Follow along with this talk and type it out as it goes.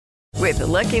With the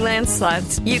Lucky Land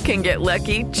Slots, you can get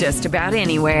lucky just about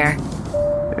anywhere.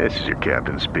 This is your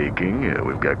captain speaking.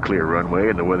 We've got clear runway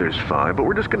and the weather's fine, but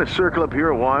we're just going to circle up here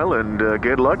a while and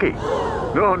get lucky.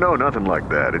 No, nothing like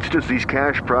that. It's just these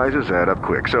cash prizes add up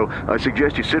quick. So I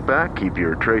suggest you sit back, keep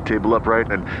your tray table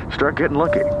upright, and start getting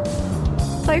lucky.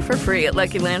 Play for free at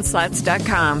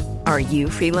LuckyLandSlots.com. Are you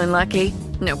feeling lucky?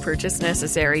 No purchase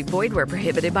necessary. Void where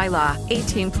prohibited by law.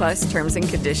 18+ terms and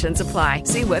conditions apply.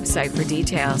 See website for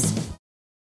details.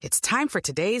 It's time for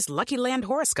today's Lucky Land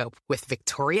horoscope with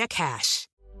Victoria Cash.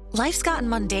 Life's gotten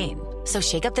mundane, so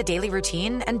shake up the daily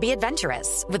routine and be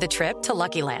adventurous with a trip to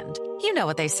Lucky Land. You know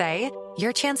what they say,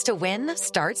 your chance to win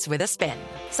starts with a spin.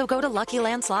 So go to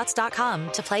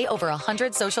LuckyLandSlots.com to play over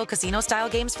 100 social casino-style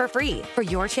games for free for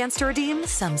your chance to redeem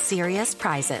some serious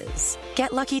prizes.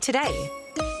 Get lucky today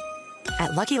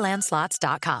at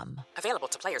LuckyLandSlots.com. Available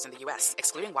to players in the U.S.,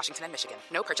 excluding Washington and Michigan.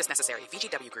 No purchase necessary.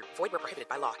 VGW Group. Void where prohibited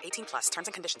by law. 18+. Terms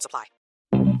and conditions apply.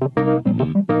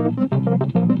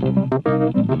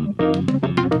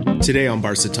 Today on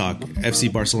Barca Talk,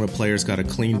 FC Barcelona players got a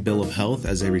clean bill of health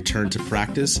as they return to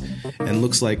practice, and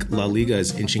looks like La Liga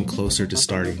is inching closer to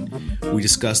starting. We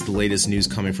discussed the latest news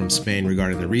coming from Spain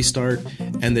regarding the restart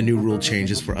and the new rule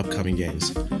changes for upcoming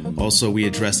games. Also, we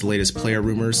address the latest player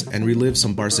rumors and relive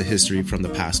some Barca history from the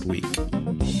past week.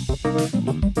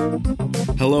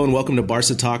 Hello and welcome to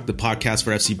Barca Talk, the podcast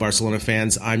for FC Barcelona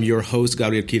fans. I'm your host,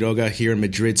 Gabriel Quiroga, here in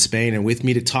Madrid, Spain, and with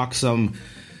me to talk some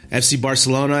FC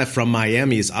Barcelona from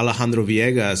Miami is Alejandro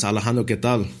Villegas. Alejandro, ¿qué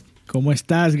tal? ¿Cómo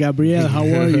estás, Gabriel? How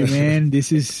are you, man?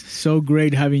 This is so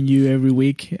great having you every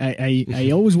week.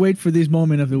 I always wait for this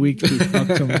moment of the week to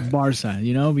talk some Barca,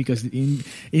 you know, because in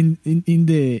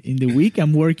the week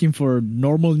I'm working for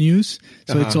normal news,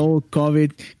 so it's all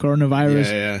COVID,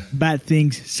 coronavirus, bad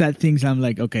things, sad things. I'm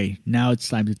like, okay, now it's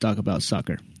time to talk about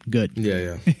soccer. Good.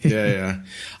 Yeah.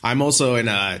 I'm also in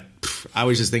I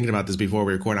was just thinking about this before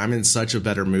we recorded. I'm in such a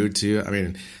better mood too. I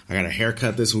mean, I got a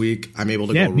haircut this week. I'm able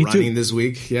to go running this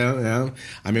week. Yeah.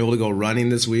 I'm able to go running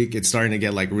this week. It's starting to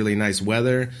get like really nice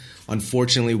weather.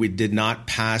 Unfortunately, we did not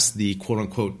pass the quote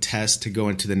unquote test to go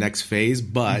into the next phase,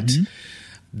 but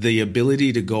the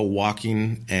ability to go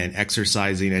walking and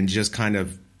exercising and just kind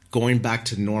of going back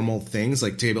to normal things,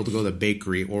 like to be able to go to the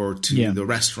bakery or to the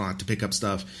restaurant to pick up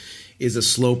stuff, is a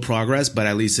slow progress, but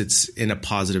at least it's in a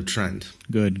positive trend.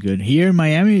 Good. Here in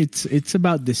Miami, it's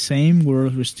about the same.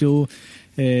 We're still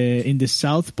in the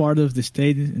south part of the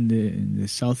state, in the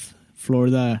South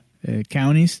Florida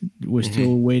counties. We're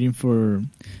still waiting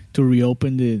to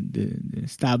reopen the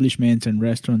establishments and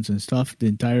restaurants and stuff. The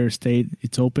entire state,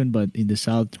 it's open, but in the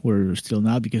south, we're still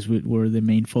not, because we're the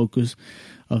main focus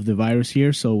of the virus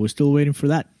here. So we're still waiting for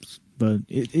that, but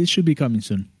it should be coming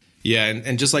soon. Yeah,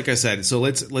 and just like I said, so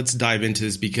let's dive into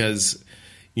this, because,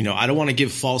 you know, I don't want to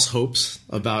give false hopes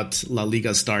about La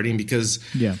Liga starting, because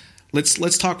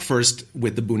let's talk first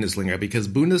with the Bundesliga, because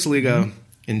Bundesliga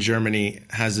in Germany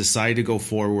has decided to go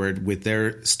forward with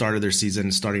their start of their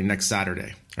season starting next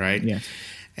Saturday, right? Yeah.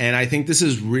 And I think this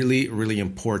is really, really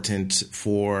important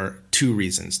for two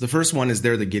reasons. The first one is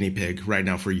they're the guinea pig right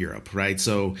now for Europe, right?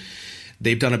 So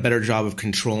they've done a better job of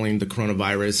controlling the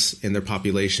coronavirus in their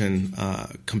population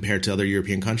compared to other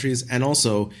European countries. And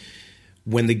also,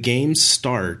 when the games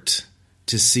start,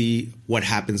 to see what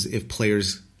happens if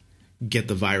players get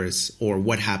the virus or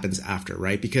what happens after,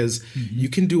 right? Because you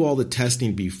can do all the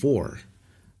testing before,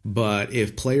 but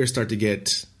if players start to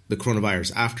get the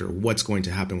coronavirus after, what's going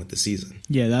to happen with the season?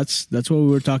 Yeah, that's what we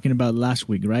were talking about last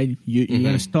week, right? You're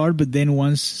going to start, but then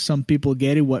once some people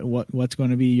get it, what's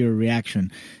going to be your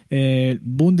reaction?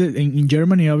 In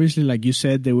Germany, obviously, like you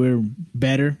said, they were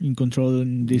better in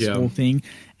controlling this whole thing.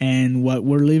 And what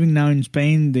we're living now in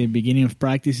Spain, the beginning of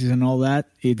practices and all that,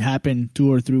 it happened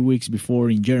 2 or 3 weeks before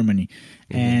in Germany.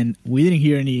 And we didn't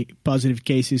hear any positive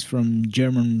cases from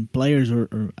German players,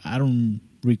 or I don't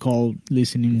recall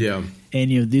listening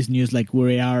any of this news like where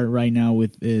we are right now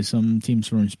with some teams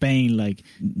from Spain. Like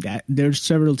that, there's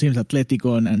several teams,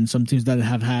 Atletico and some teams that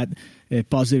have had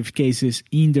positive cases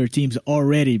in their teams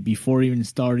already before even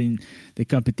starting the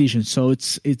competition. So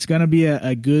it's going to be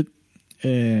a good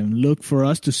look for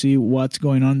us to see what's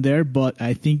going on there. But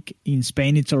I think in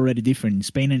Spain it's already different.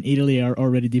 Spain and Italy are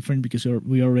already different because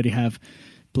we already have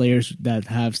players that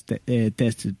have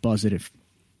tested positive.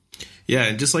 Yeah,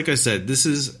 and just like I said,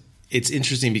 it's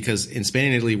interesting because in Spain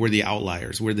and Italy, we're the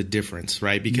outliers. We're the difference,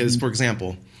 right? Because, for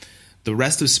example, the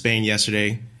rest of Spain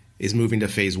yesterday is moving to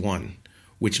phase 1,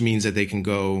 which means that they can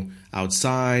go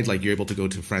outside, like you're able to go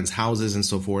to friends' houses and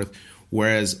so forth,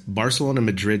 whereas Barcelona and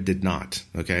Madrid did not,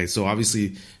 okay? So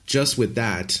obviously, just with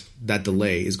that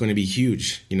delay is going to be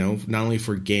huge, you know, not only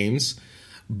for games,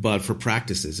 but for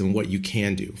practices and what you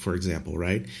can do, for example,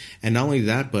 right? And not only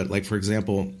that, but like, for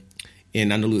example, in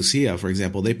Andalusia, for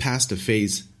example, they passed to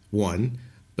phase 1,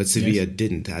 but Sevilla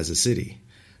didn't as a city.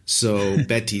 So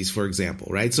Betis, for example,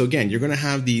 right? So again, you're going to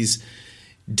have these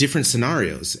different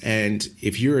scenarios. And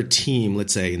if you're a team,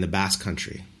 let's say in the Basque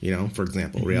Country, for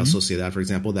example, Real Sociedad, for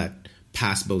example, that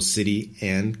passed both city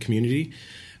and community,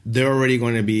 they're already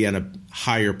going to be on a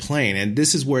higher plane. And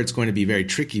this is where it's going to be very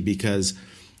tricky, because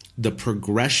the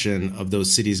progression of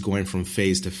those cities going from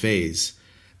phase to phase,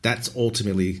 that's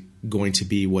ultimately going to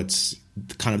be what's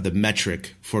kind of the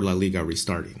metric for La Liga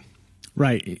restarting.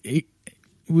 Right.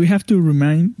 We have to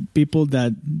remind people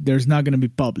that there's not going to be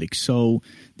public. So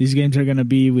these games are going to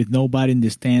be with nobody in the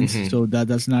stands. So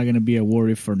that's not going to be a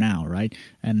worry for now, right?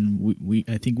 And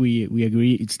I think we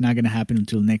agree it's not going to happen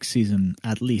until next season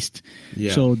at least.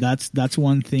 Yeah. So that's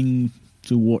one thing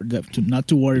to not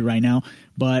to worry right now.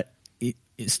 But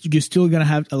you're still going to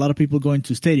have a lot of people going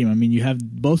to stadium. I mean, you have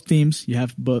both teams. You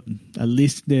have at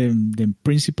least the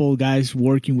principal guys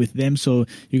working with them. So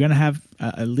you're going to have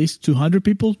at least 200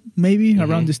 people maybe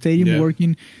around the stadium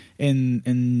working and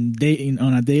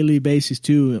on a daily basis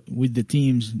too with the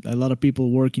teams. A lot of people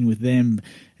working with them.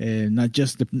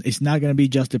 It's not going to be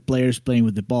just the players playing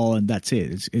with the ball and that's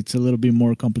it. It's a little bit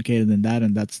more complicated than that,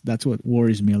 and that's what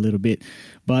worries me a little bit.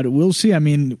 But we'll see. I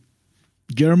mean,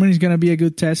 Germany is going to be a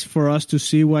good test for us to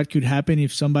see what could happen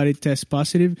if somebody tests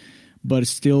positive. But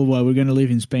still, while we're going to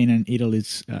live in Spain and Italy,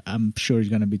 I'm sure it's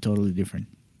going to be totally different.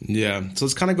 Yeah. So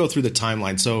let's kind of go through the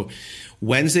timeline. So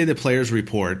Wednesday, the players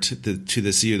report to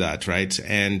the Ciudad, right?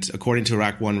 And according to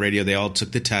Rack 1 Radio, they all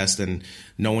took the test and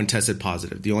no one tested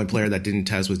positive. The only player that didn't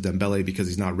test was Dembele because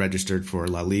he's not registered for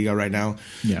La Liga right now.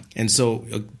 Yeah. And so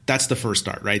that's the first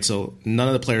start, right? So none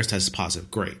of the players tested positive.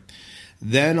 Great.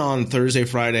 Then on Thursday,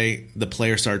 Friday, the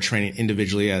players started training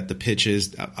individually at the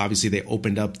pitches. Obviously, they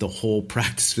opened up the whole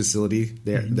practice facility.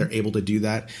 They're able to do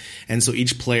that. And so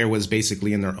each player was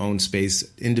basically in their own space,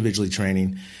 individually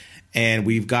training. And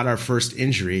we've got our first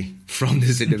injury from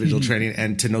this individual training.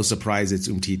 And to no surprise, it's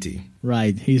Umtiti.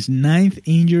 Right. His 9th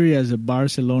injury as a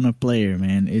Barcelona player,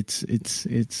 man.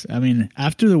 I mean,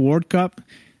 after the World Cup,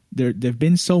 There've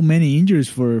been so many injuries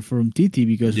for Umtiti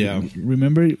because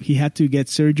remember he had to get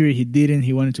surgery. He didn't.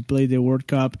 He wanted to play the World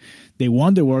Cup. They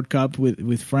won the World Cup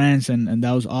with France, and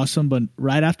that was awesome. But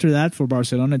right after that, for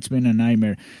Barcelona, it's been a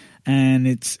nightmare. And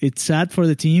it's sad for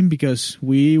the team because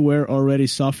we were already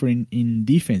suffering in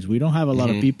defense. We don't have a lot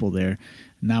of people there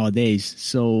nowadays.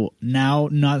 So now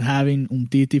not having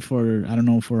Umtiti for, I don't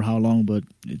know for how long, but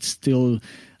it's still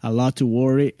a lot to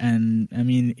worry. And I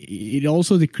mean, it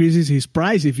also decreases his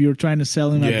price if you're trying to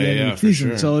sell him at the end of the season.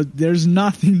 Sure. So there's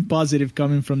nothing positive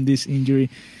coming from this injury.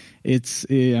 I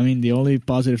mean, the only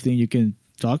positive thing you can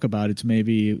talk about, it's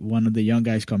maybe one of the young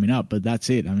guys coming up, but that's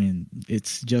it. I mean,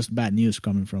 it's just bad news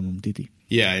coming from Umtiti.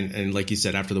 Yeah, and like you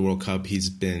said, after the World Cup, he's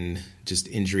been just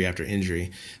injury after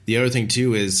injury. The other thing,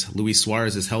 too, is Luis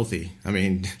Suarez is healthy. I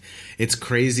mean, it's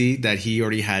crazy that he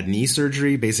already had knee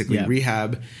surgery, basically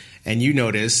rehab, and you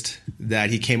noticed that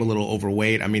he came a little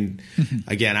overweight. I mean,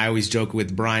 again, I always joke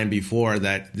with Brian before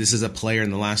that this is a player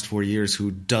in the last 4 years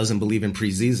who doesn't believe in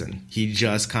preseason. He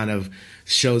just kind of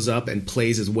shows up and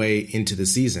plays his way into the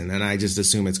season, and I just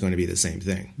assume it's going to be the same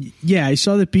thing. Yeah, I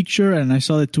saw the picture and I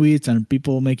saw the tweets and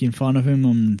people making fun of him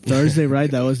on Thursday,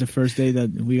 right? That was the first day that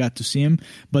we got to see him.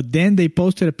 But then they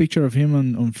posted a picture of him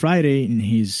on Friday in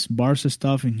his Barca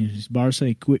stuff, in his Barca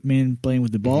equipment, playing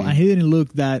with the ball, and he didn't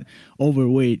look that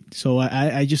overweight. So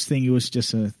I just think it was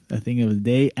just a thing of the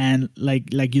day. And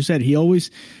like you said, he always,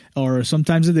 or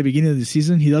sometimes at the beginning of the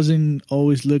season, he doesn't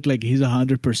always look like he's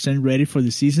 100% ready for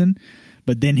the season.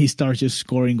 But then he starts just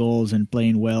scoring goals and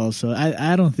playing well. So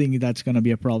I don't think that's going to be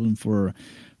a problem for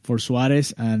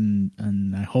Suarez.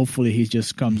 And hopefully he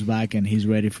just comes back and he's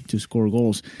ready to score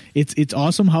goals. It's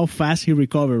awesome how fast he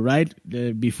recovered, right?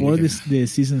 Before the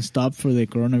season stopped for the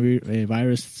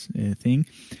coronavirus thing,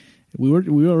 we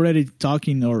were already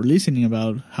talking or listening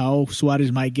about how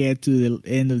Suarez might get to the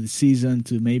end of the season,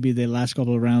 to maybe the last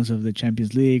couple of rounds of the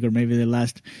Champions League or maybe the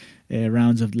last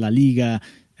rounds of La Liga.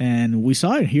 And we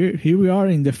saw it. Here we are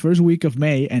in the first week of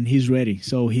May, and he's ready.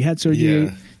 So he had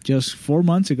surgery just 4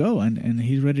 months ago, and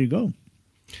he's ready to go.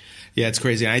 Yeah, it's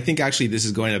crazy. And I think actually this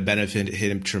is going to benefit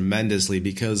him tremendously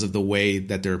because of the way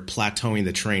that they're plateauing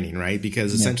the training, right?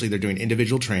 Because essentially they're doing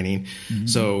individual training.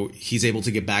 So he's able to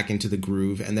get back into the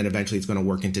groove, and then eventually it's going to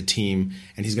work into team,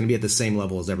 and he's going to be at the same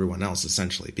level as everyone else,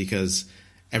 essentially, because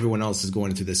everyone else is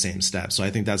going through the same steps. So I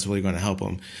think that's really going to help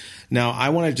him. Now, I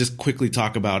want to just quickly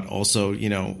talk about also,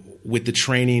 with the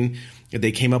training,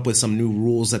 they came up with some new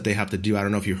rules that they have to do. I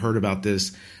don't know if you heard about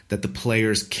this, that the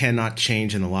players cannot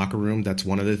change in the locker room. That's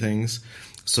one of the things.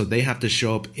 So they have to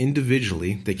show up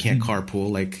individually. They can't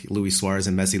carpool like Luis Suarez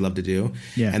and Messi love to do.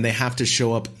 Yeah. And they have to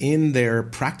show up in their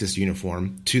practice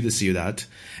uniform to the Ciudad.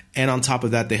 And on top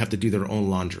of that, they have to do their own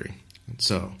laundry.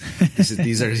 So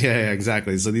these are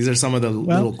exactly. So these are some of the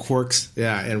little quirks,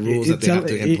 and rules that they have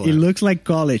to implement. It looks like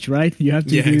college, right? You have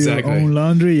to do your own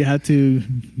laundry. You have to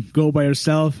go by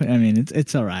yourself. I mean,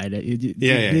 it's all right.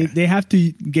 They have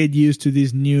to get used to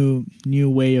this new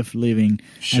way of living,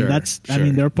 and that's. I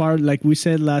mean, they're part. Like we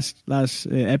said last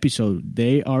episode,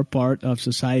 they are part of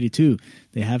society too.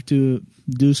 They have to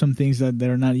do some things that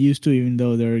they're not used to, even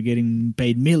though they're getting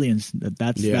paid millions.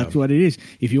 That's what it is.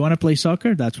 If you want to play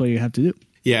soccer, that's what you have to do.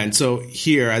 Yeah, and so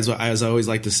here, as I always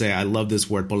like to say, I love this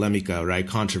word, polemica, right?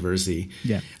 Controversy.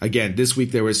 Yeah. Again, this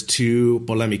week there was 2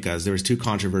 polemicas. There was 2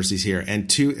 controversies here, and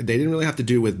they didn't really have to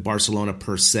do with Barcelona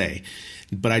per se.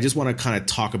 But I just want to kind of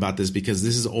talk about this because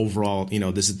this is overall,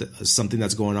 this is something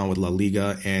that's going on with La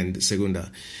Liga and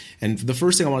Segunda. And the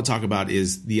first thing I want to talk about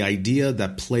is the idea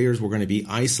that players were going to be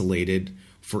isolated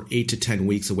for 8 to 10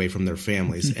 weeks away from their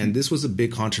families. And this was a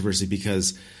big controversy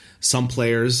because some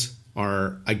players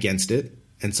are against it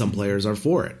and some players are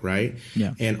for it, right?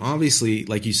 Yeah. And obviously,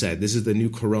 like you said, this is the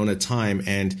new Corona time.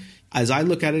 And as I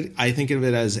look at it, I think of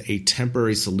it as a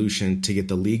temporary solution to get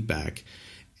the league back.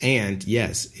 And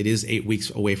yes, it is 8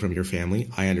 weeks away from your family.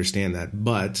 I understand that.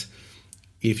 But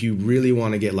if you really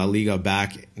want to get La Liga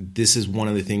back, this is one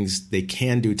of the things they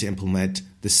can do to implement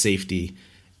the safety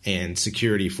and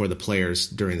security for the players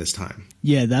during this time.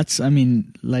 Yeah,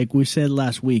 like we said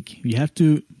last week, you have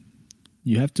to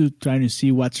try to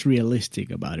see what's realistic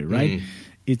about it, right? Mm-hmm.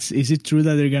 Is it true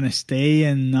that they're going to stay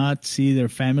and not see their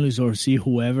families or see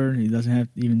whoever? It doesn't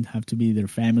even have to be their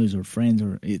families or friends.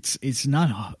 Or it's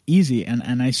not easy.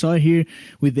 And I saw it here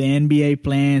with the NBA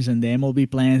plans and the MLB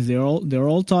plans. They're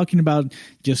all talking about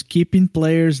just keeping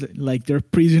players like they're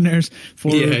prisoners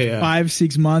for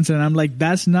 5-6 months. And I'm like,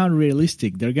 that's not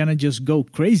realistic. They're gonna just go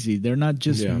crazy. They're not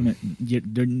just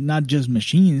they're not just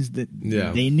machines.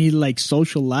 They need like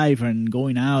social life and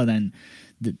going out and.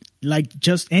 Like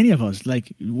just any of us,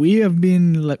 like we have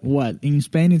been like in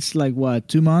Spain, it's like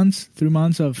 3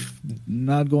 months of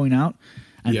not going out,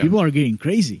 and people are getting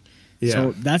crazy.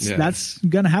 So that's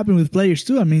gonna happen with players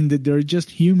too. I mean, they're just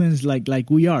humans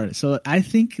like we are. So I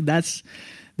think that's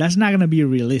not gonna be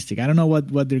realistic. I don't know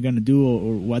what they're gonna do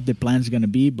or what the plan's gonna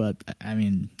be, but I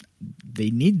mean,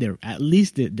 they need at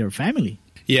least their family.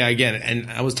 Yeah, again,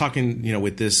 and I was talking,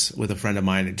 with a friend of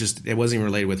mine. It wasn't even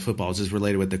related with football. It's just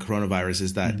related with the coronavirus.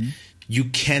 Is that you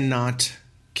cannot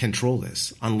control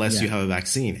this unless you have a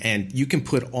vaccine, and you can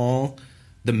put all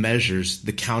the measures,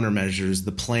 the countermeasures,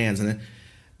 the plans,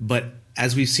 but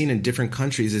as we've seen in different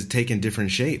countries, it's taken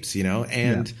different shapes,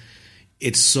 and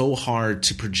it's so hard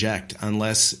to project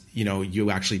unless you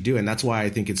actually do, and that's why I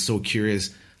think it's so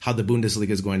curious how the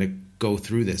Bundesliga is going to go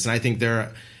through this, and I think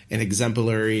they're an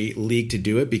exemplary league to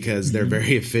do it because they're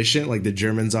very efficient, like the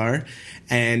Germans are,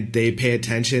 and they pay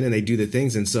attention and they do the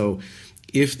things. And so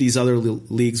if these other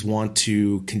leagues want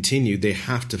to continue, they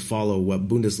have to follow what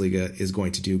Bundesliga is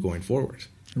going to do going forward.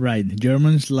 Right.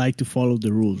 Germans like to follow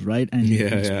the rules, right? And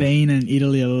Spain and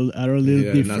Italy are a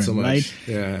little different, not so much. Right?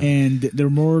 Yeah. And they're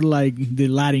more like the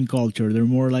Latin culture. They're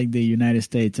more like the United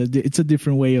States. It's a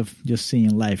different way of just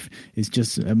seeing life. It's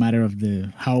just a matter of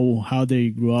how they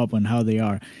grew up and how they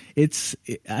are. It's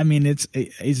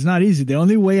not easy. The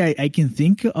only way I can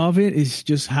think of it is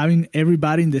just having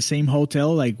everybody in the same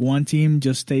hotel. Like one team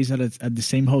just stays at the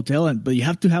same hotel, but you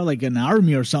have to have like an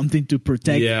army or something to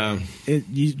protect. Yeah.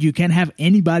 You can't have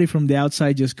anybody from the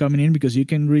outside just coming in because you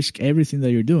can risk everything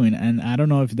that you're doing. And I don't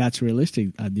know if that's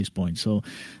realistic at this point. So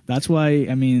that's why,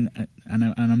 and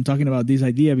I'm talking about this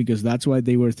idea because that's why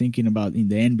they were thinking about in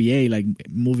the NBA, like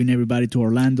moving everybody to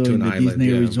Orlando in the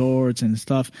Disney resorts and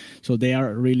stuff. So they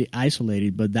are really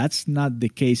isolated, but that's not the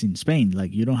case in Spain.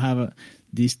 Like you don't have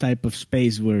this type of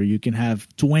space where you can have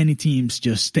 20 teams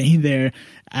just staying there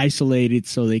isolated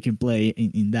so they can play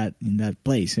in that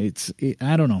place.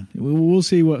 I don't know. We'll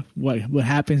see what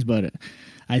happens, but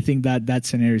I think that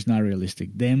scenario is not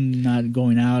realistic. Them not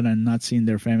going out and not seeing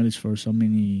their families for so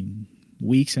many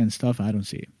weeks and stuff, I don't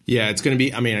see it. Yeah, it's going to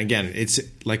be, again, it's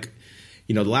like,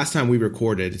 the last time we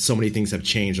recorded, so many things have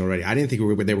changed already. I didn't think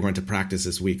they were going to practice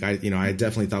this week. I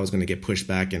definitely thought it was going to get pushed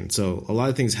back. And so a lot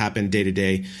of things happen day to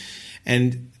day.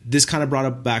 And this kind of brought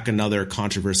up back another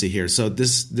controversy here. So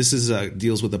this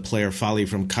deals with a player, Fali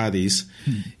from Cadiz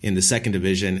in the second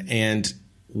division. And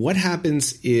what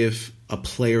happens if a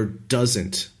player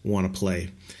doesn't want to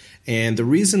play? And the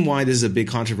reason why this is a big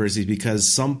controversy is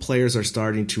because some players are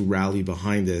starting to rally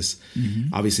behind this.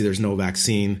 Mm-hmm. Obviously, there's no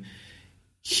vaccine.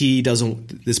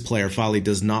 This player, Fali,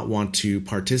 does not want to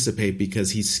participate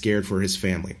because he's scared for his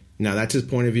family. Now, that's his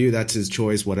point of view. That's his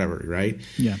choice, whatever, right?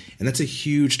 Yeah. And that's a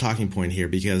huge talking point here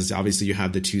because obviously you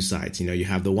have the two sides. You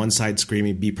have the one side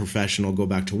screaming, be professional, go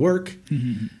back to work.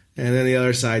 Mm-hmm. And then the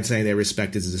other side saying they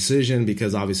respect his decision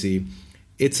because obviously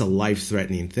it's a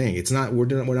life-threatening thing. It's not. We're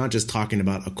not just talking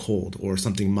about a cold or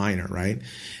something minor, right?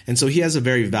 And so he has a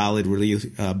very valid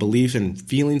belief and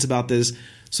feelings about this.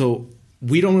 So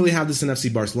we don't really have this in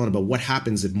FC Barcelona, but what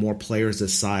happens if more players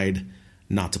decide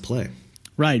not to play?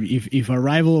 Right. If a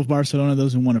rival of Barcelona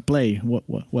doesn't want to play,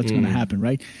 what's going to happen,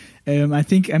 right? I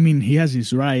think. He has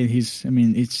his right.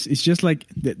 It's just like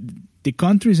the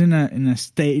country's in a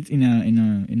state in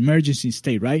an emergency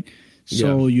state, right?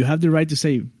 So you have the right to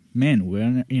say, man, we're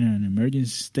in an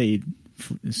emergency state.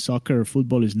 Soccer,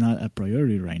 football is not a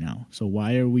priority right now. So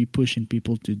why are we pushing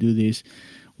people to do this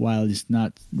while it's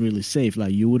not really safe?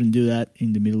 Like you wouldn't do that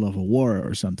in the middle of a war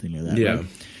or something like that. Yeah. Right?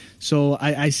 So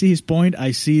I see his point.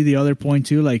 I see the other point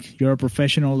too. Like you're a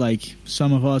professional. Like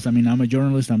some of us. I'm a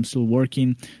journalist. I'm still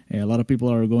working. A lot of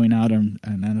people are going out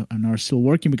and are still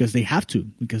working because they have to.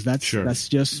 Because that's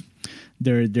just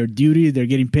their duty. They're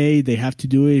getting paid. They have to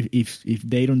do it. If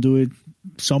they don't do it,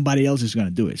 somebody else is going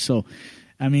to do it. So,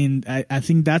 I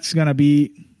think that's going to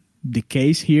be the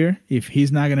case here. If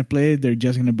he's not going to play, they're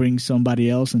just going to bring somebody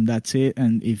else, and that's it.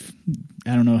 And if,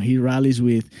 he rallies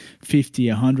with 50,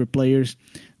 100 players,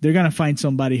 they're going to find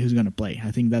somebody who's going to play. I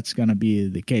think that's going to be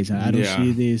the case. I don't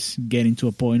see this getting to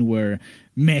a point where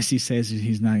Messi says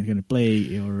he's not going to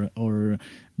play or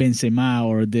Benzema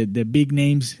or the big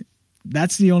names.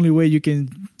 That's the only way you can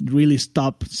really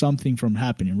stop something from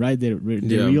happening, right? The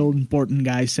real important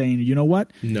guy saying, you know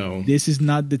what? No. This is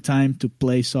not the time to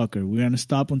play soccer. We're going to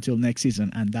stop until next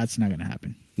season, and that's not going to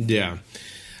happen. Yeah.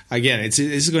 Again, this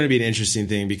is going to be an interesting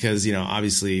thing because,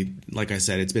 obviously, like I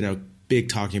said, it's been a big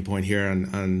talking point here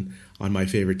on my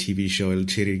favorite TV show, El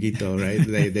Chiringuito,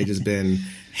 right? They just been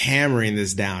hammering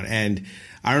this down. And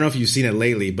I don't know if you've seen it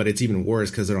lately, but it's even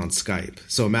worse because they're on Skype.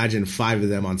 So imagine 5 of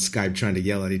them on Skype trying to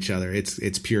yell at each other.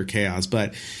 It's pure chaos.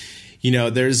 But,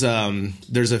 there's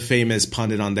a famous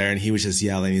pundit on there, and he was just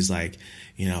yelling. He's like,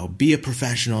 be a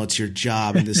professional. It's your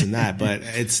job and this and that. But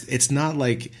it's not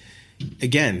like,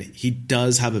 again, he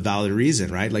does have a valid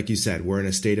reason, right? Like you said, we're in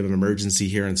a state of emergency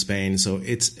here in Spain. So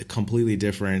it's completely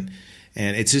different.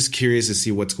 And it's just curious to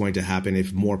see what's going to happen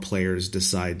if more players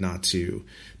decide not to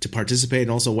participate,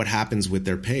 and also what happens with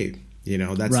their pay.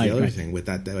 That's the other thing with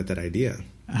that idea.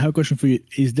 I have a question for you.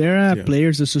 Is there a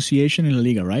players' association in La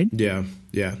Liga, right? Yeah,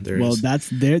 there is. Well,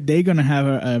 they're going to have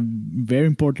a very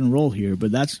important role here,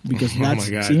 but that's because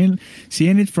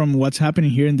seeing it from what's happening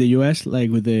here in the U.S.,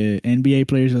 like with the NBA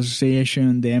Players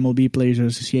Association, the MLB Players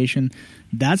Association,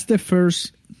 that's the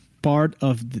first part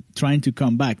of trying to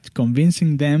come back,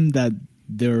 convincing them that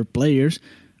their players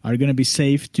are going to be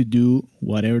safe to do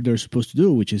whatever they're supposed to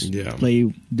do, which is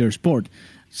play their sport.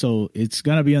 So it's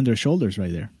going to be on their shoulders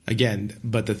right there. Again,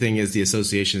 but the thing is the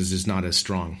association is just not as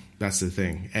strong. That's the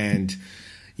thing. And,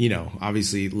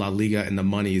 obviously La Liga and the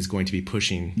money is going to be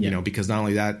pushing, because not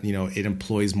only that, it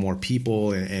employs more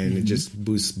people and it just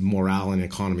boosts morale and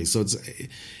economy. So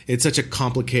it's such a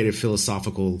complicated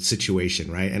philosophical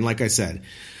situation, right? And like I said,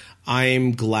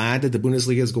 I'm glad that the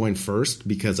Bundesliga is going first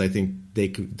because I think they're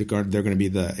going to be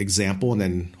the example, and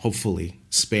then hopefully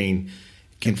Spain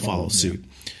can follow suit.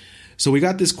 So we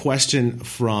got this question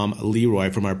from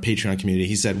Leroy from our Patreon community.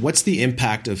 He said, what's the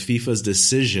impact of FIFA's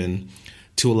decision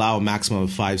to allow a maximum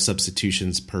of 5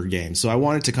 substitutions per game? So I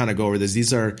wanted to kind of go over this.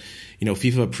 These are,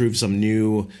 FIFA approved some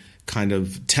new kind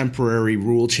of temporary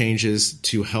rule changes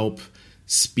to help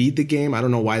speed the game. I don't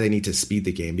know why they need to speed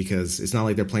the game because it's not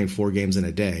like they're playing 4 games in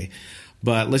a day.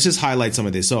 But let's just highlight some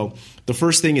of this. So the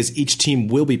first thing is each team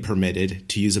will be permitted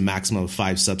to use a maximum of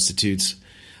 5 substitutes.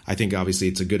 I think obviously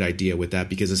it's a good idea with that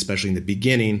because especially in the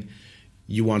beginning,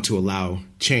 you want to allow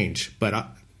change. But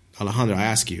Alejandro, I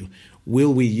ask you,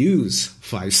 will we use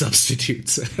 5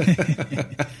 substitutes?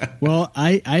 Well,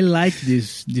 I like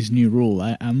this new rule.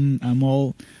 I'm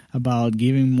all about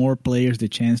giving more players the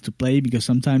chance to play because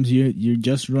sometimes you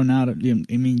just run out of. You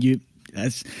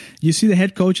see the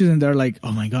head coaches and they're like,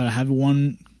 oh my god, I have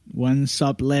one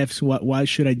sub left. What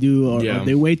should I do? Or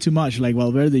they wait too much, like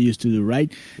Valverde used to do,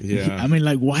 right? Yeah.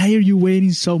 Like, why are you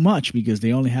waiting so much? Because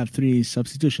they only have 3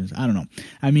 substitutions. I don't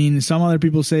know. Some other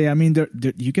people say,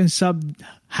 you can sub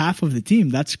half of the team.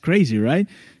 That's crazy, right?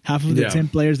 half of the 10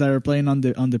 players that are playing on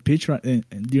the pitch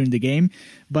during the game.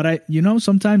 But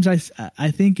sometimes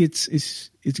I think it's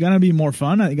gonna be more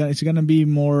fun. It's gonna be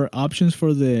more options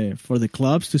for the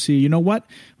clubs to see. You know what?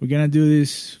 We're gonna do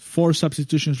this 4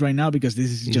 substitutions right now because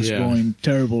this is just going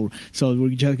terrible. So we're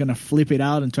just gonna flip it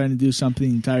out and try to do something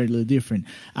entirely different.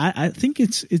 I think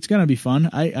it's gonna be fun.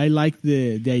 I like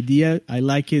the idea. I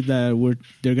like it that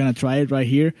they're gonna try it right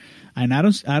here. And I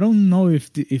don't know if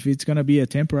it's gonna be a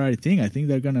temporary thing. I think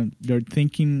they're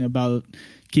thinking about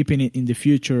keeping it in the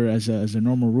future as a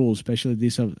normal rule, especially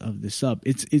this of the sub.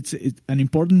 It's an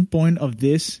important point of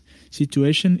this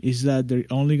situation is that they're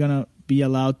only gonna be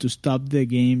allowed to stop the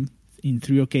game in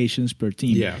 3 occasions per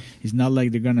team. Yeah. It's not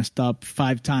like they're gonna stop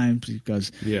 5 times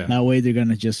because that way they're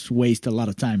gonna just waste a lot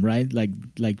of time, right?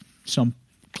 Like some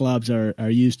clubs are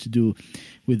used to do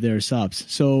with their subs.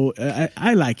 So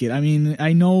I like it. I mean,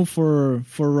 I know for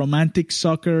romantic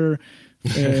soccer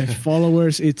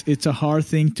followers, it's a hard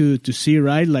thing to see,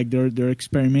 right? Like they're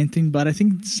experimenting, but I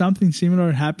think something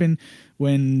similar happened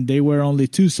when they were only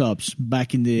 2 subs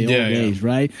back in the old days,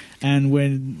 right? And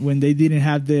when they didn't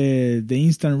have the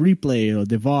instant replay or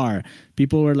the VAR,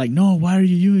 people were like, no, why are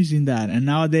you using that? And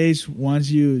nowadays,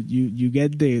 once you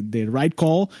get the right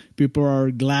call, people are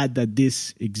glad that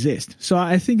this exists. So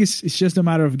I think it's just a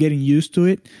matter of getting used to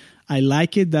it. I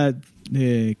like it that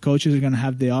the coaches are going to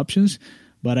have the options.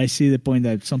 But I see the point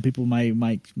that some people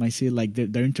might see it like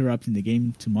they're interrupting the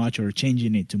game too much or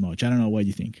changing it too much. I don't know. What do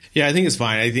you think? Yeah, I think it's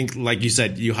fine. I think, like you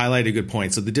said, you highlighted a good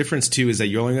point. So the difference, too, is that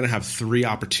you're only going to have 3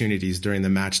 opportunities during the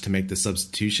match to make the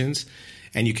substitutions.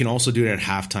 And you can also do it at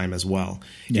halftime as well.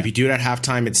 Yeah. If you do it at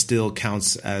halftime, it still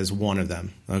counts as one of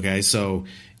them. Okay, so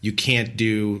you can't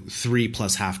do 3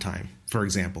 plus halftime, for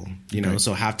example.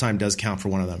 So halftime does count for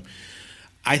one of them.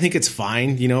 I think it's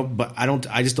fine, but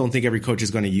I just don't think every coach is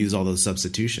going to use all those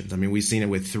substitutions. I mean, we've seen it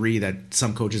with 3 that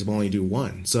some coaches will only do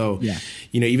 1. So,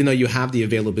 even though you have the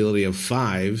availability of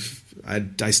 5,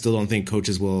 I still don't think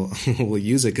coaches will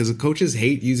use it because coaches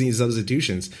hate using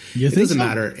substitutions. It doesn't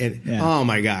matter. And oh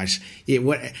my gosh,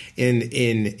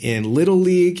 in little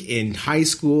league, in high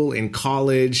school, in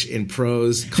college, in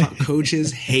pros,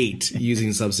 coaches hate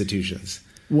using substitutions.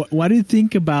 What do you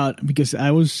think about, because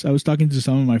I was talking to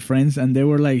some of my friends and they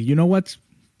were like, you know what's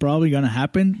probably going to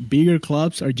happen? Bigger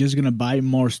clubs are just going to buy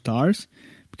more stars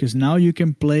because now you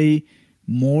can play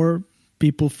more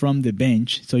people from the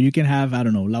bench. So you can have, I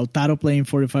don't know, Lautaro playing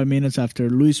 45 minutes after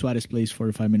Luis Suarez plays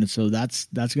 45 minutes. So that's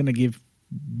going to give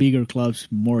bigger clubs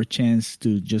more chance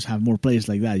to just have more players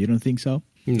like that. You don't think so?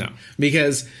 No,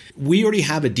 because we already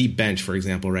have a deep bench, for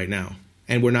example, right now.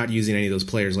 And we're not using any of those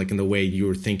players like in the way you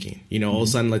were thinking. All of a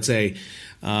sudden, let's say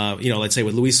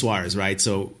with Luis Suarez, right?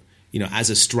 So, as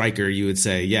a striker, you would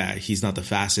say, yeah, he's not the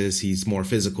fastest, he's more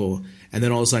physical. And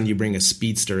then all of a sudden you bring a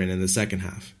speedster in the second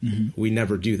half. Mm-hmm. We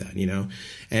never do that,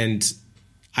 And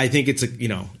I think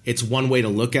it's one way to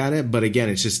look at it. But again,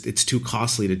 it's too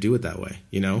costly to do it that way.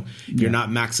 You're not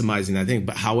maximizing that thing.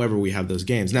 But however, we have those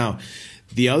games. Now,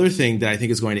 the other thing that I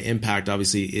think is going to impact,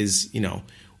 obviously, is,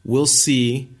 we'll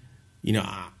see.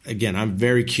 Again, I'm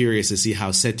very curious to see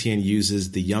how Setien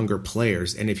uses the younger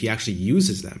players and if he actually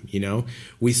uses them.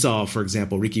 We saw, for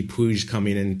example, Riqui Puig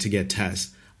coming in to get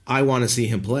tests. I want to see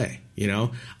him play.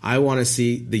 I want to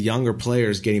see the younger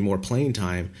players getting more playing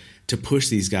time to push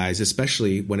these guys,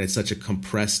 especially when it's such a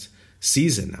compressed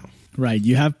season now. Right.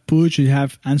 You have Puig, you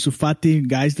have Ansu Fati,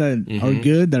 guys that are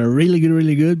good, that are really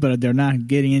good, but they're not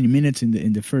getting any minutes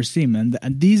in the first team. And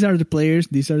these are the players,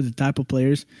 these are the type of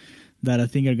players that I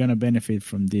think are going to benefit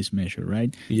from this measure,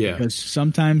 right? Yeah. Because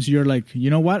sometimes you're like,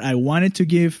 you know what? I wanted to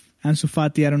give Ansu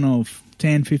Fati, I don't know,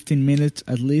 10, 15 minutes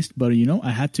at least, but, I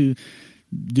had to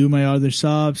do my other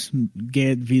subs,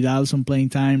 get Vidal some playing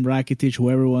time, Rakitic,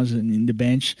 whoever was in the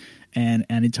bench, and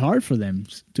it's hard for them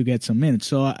to get some minutes.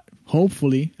 So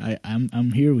hopefully,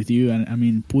 I'm here with you. And I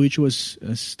mean, Puig was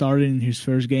starting his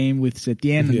first game with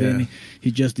Setien, and then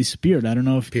he just disappeared. I don't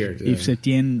know if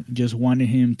Setien just wanted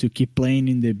him to keep playing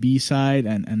in the B side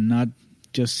and not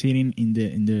just sitting in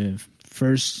the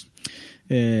first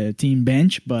team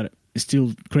bench. But it's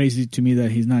still crazy to me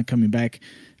that he's not coming back,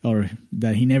 or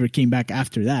that he never came back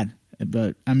after that.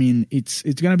 But I mean, it's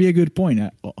going to be a good point.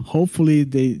 Hopefully,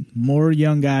 the more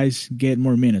young guys get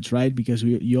more minutes, right? Because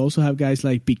you also have guys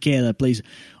like Piqué that plays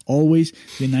always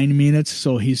the 90 minutes.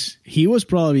 So he was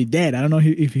probably dead. I don't know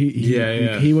if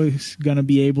he was going to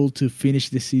be able to finish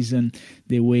the season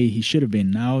the way he should have been.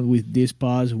 Now with this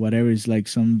pause, whatever, is like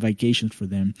some vacation for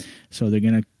them. So they're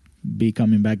going to be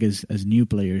coming back as new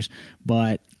players.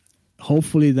 But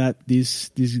hopefully that this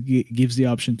gives the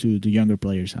option to younger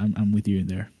players. I'm with you in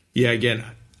there. Yeah, again,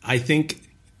 I think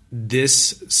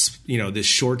this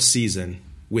short season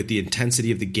with the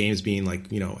intensity of the games being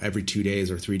every 2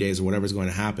 days or 3 days or whatever is going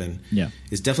to happen,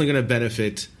 is definitely going to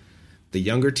benefit the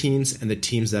younger teams and the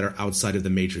teams that are outside of the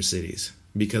major cities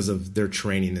because of their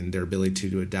training and their ability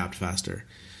to adapt faster.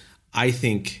 I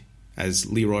think, as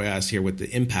Leroy asked here with the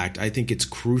impact, I think it's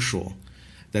crucial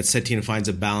that Setien finds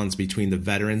a balance between the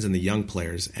veterans and the young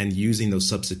players and using those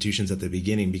substitutions at the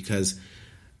beginning, because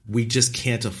we just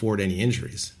can't afford any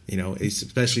injuries,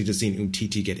 especially just seeing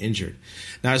Umtiti get injured.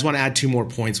 Now, I just want to add 2 more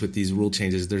points with these rule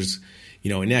changes. There's,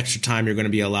 in extra time, you're going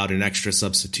to be allowed an extra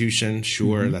substitution.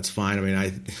 Sure, that's fine. I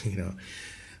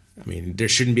mean, there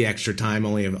shouldn't be extra time,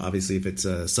 only obviously if it's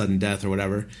a sudden death or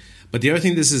whatever. But the other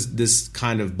thing this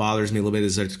kind of bothers me a little bit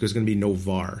is that there's going to be no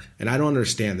VAR. And I don't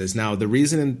understand this. Now, the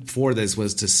reason for this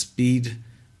was to speed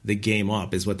the game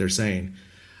up, is what they're saying.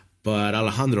 But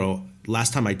Alejandro,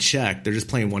 last time I checked, they're just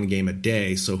playing 1 game a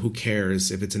day. So who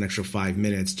cares if it's an extra 5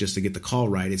 minutes just to get the call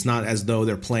right? It's not as though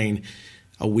they're playing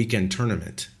a weekend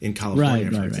tournament in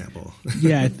California, for example.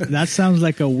 Yeah, that sounds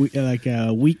like a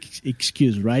weak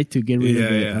excuse, right, to get rid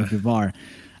of the VAR.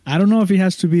 I don't know if it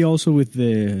has to be also with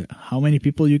the how many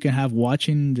people you can have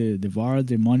watching the VAR,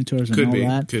 the monitors, and all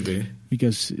that. Could be.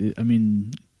 Because,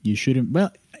 you shouldn't.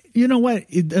 Well, you know what?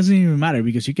 It doesn't even matter,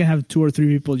 because you can have 2 or 3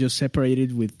 people just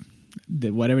separated with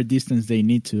whatever distance they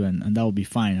need to, and that will be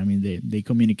fine. They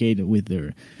communicate with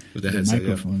their headset,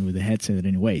 microphone, with the headset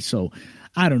anyway. So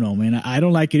I don't know, man. I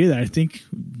don't like it either. I think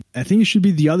it should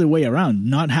be the other way around.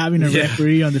 Not having a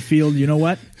referee on the field. You know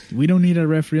what? We don't need a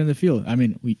referee on the field.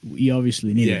 We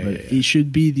obviously need it, but it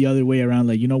should be the other way around.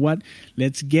 Like, you know what?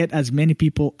 Let's get as many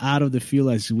people out of the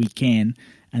field as we can,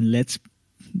 and let's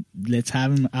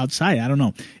have them outside. I don't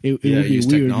know. It would be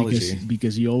weird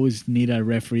because you always need a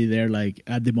referee there, like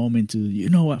at the moment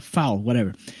to foul,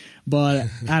 whatever. But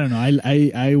I don't know.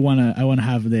 I wanna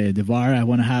have the VAR. I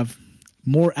wanna have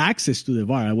more access to the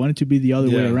VAR. I want it to be the other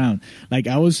way around. Like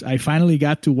I finally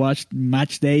got to watch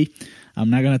match day. I'm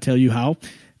not gonna tell you how.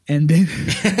 And then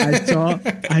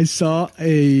I saw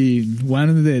one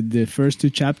of the first 2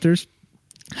 chapters,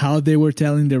 how they were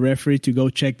telling the referee to go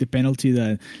check the penalty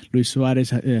that Luis Suarez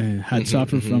had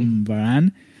suffered from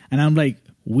Varane. And I'm like,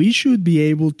 we should be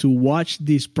able to watch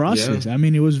this process. Yeah.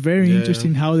 It was very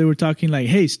interesting how they were talking like,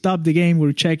 hey, stop the game.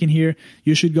 We're checking here.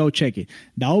 You should go check it.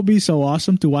 That would be so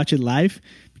awesome to watch it live,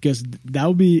 because that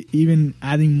would be even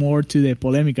adding more to the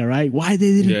polemica, right? Why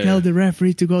they didn't tell the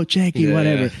referee to go check it,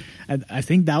 whatever. And I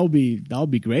think that would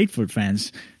be great for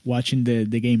fans watching the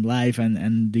game live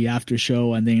and the after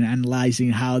show, and then analyzing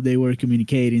how they were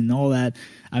communicating and all that.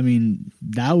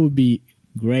 That would be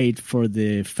great for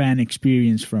the fan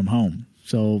experience from home.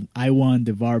 So I want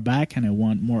the VAR back, and I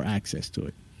want more access to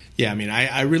it. Yeah,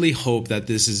 I really hope that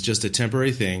this is just a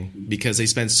temporary thing, because they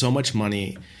spend so much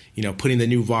money, putting the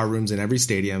new VAR rooms in every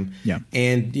stadium. Yeah.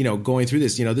 And, going through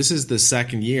this, this is the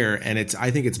second year, and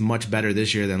I think it's much better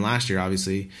this year than last year,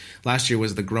 obviously. Last year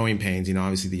was the growing pains,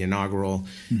 obviously the inaugural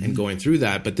and going through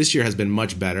that. But this year has been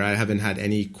much better. I haven't had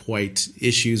any quite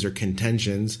issues or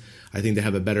contentions. I think they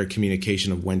have a better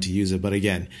communication of when to use it. But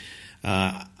again,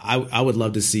 I would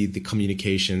love to see the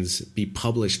communications be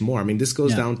published more. This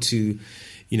goes down to,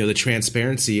 the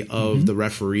transparency of the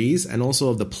referees and also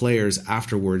of the players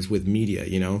afterwards with media,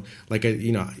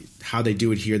 how they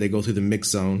do it here. They go through the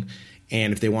mix zone,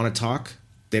 and if they want to talk,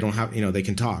 they don't have, they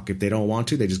can talk. If they don't want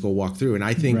to, they just go walk through. And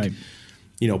I think,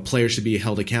 players should be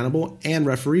held accountable, and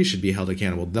referees should be held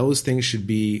accountable. Those things should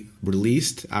be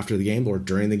released after the game or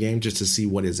during the game, just to see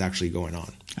what is actually going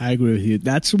on. I agree with you.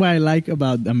 That's what I like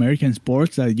about American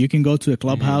sports, that you can go to the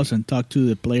clubhouse and talk to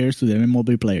the players, to the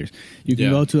MLB players. You can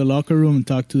go to the locker room and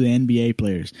talk to the NBA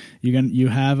players. You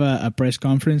have a press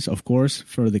conference, of course,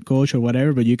 for the coach or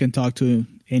whatever, but you can talk to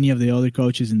any of the other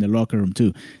coaches in the locker room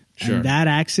too. Sure. And that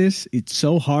access, it's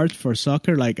so hard for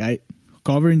soccer. Like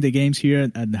covering the games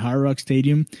here at the Hard Rock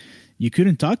Stadium, you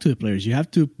couldn't talk to the players. You have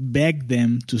to beg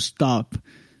them to stop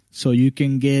so you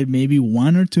can get maybe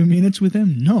 1 or 2 minutes with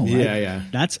them. No,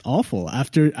 that's awful.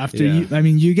 After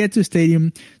you get to the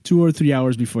stadium 2 or 3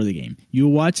 hours before the game. You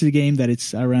watch the game that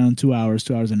it's around 2 hours,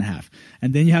 2 hours and a half.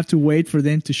 And then you have to wait for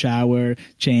them to shower,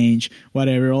 change,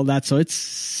 whatever, all that. So it's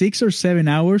 6 or 7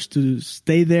 hours to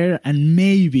stay there and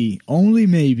only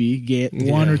maybe get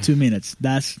 1 or 2 minutes.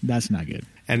 That's not good.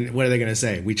 And what are they going to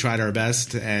say? We tried our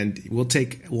best, and we'll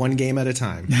take 1 game at a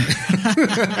time.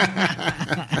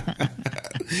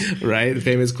 Right?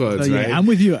 Famous quotes, right? I'm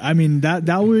with you.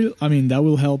 That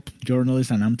will help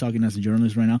journalists, and I'm talking as a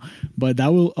journalist right now, but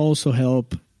that will also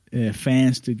help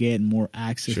fans to get more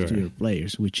access to your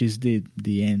players, which is the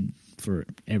end for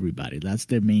everybody. That's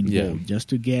their main goal, just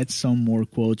to get some more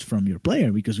quotes from your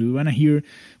player, because we want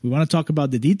to talk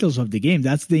about the details of the game.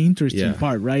 That's the interesting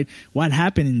part, right? What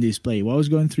happened in this play? What was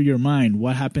going through your mind?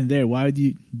 What happened there? Why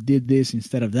you did this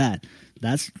instead of that?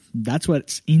 That's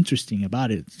what's interesting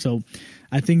about it. So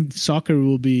I think soccer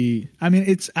will be, I mean,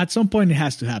 it's at some point it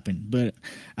has to happen, but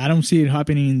I don't see it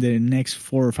happening in the next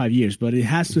 4 or 5 years, but it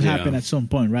has to happen at some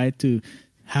point, right? To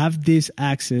have this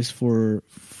access for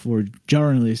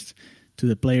journalists to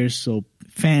the players, so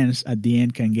fans at the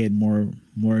end can get more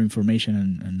information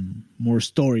and more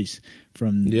stories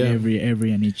from every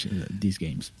and each of these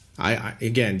games. I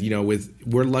again,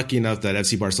 we're lucky enough that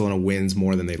FC Barcelona wins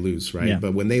more than they lose, right? Yeah.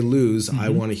 But when they lose, I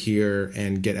want to hear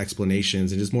and get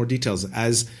explanations and just more details,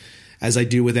 as I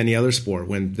do with any other sport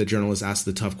when the journalists ask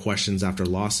the tough questions after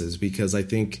losses, because I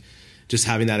think just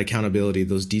having that accountability,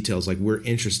 those details, like, we're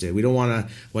interested. We don't want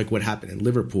to, like what happened in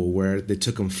Liverpool, where they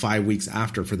took them 5 weeks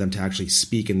after for them to actually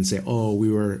speak and say, "Oh, we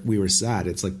were sad."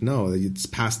 It's like, no, it's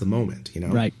past the moment,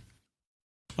 Right.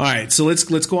 All right, so let's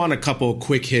go on a couple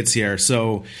quick hits here.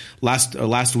 So last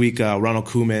week, Ronald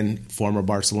Koeman, former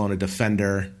Barcelona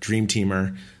defender, dream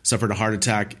teamer, suffered a heart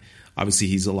attack. Obviously,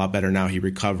 he's a lot better now. He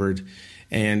recovered,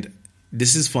 and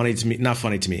this is funny to me. Not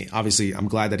funny to me. Obviously, I'm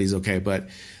glad that he's okay. But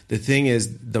the thing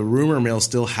is, the rumor mill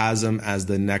still has him as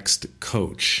the next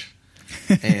coach,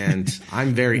 and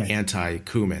I'm very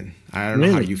anti-Koeman. I don't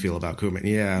know how you feel about Koeman.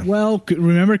 Yeah. Well,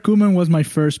 remember, Koeman was my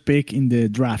first pick in the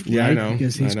draft, right? I know.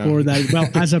 Because he scored that. Well,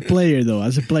 as a player, though,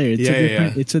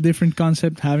 it's a different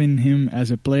concept having him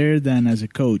as a player than as a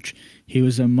coach. He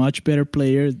was a much better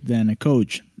player than a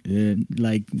coach.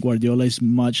 Like Guardiola is a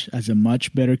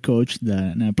much better coach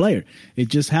than a player. It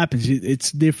just happens.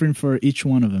 It's different for each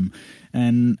one of them,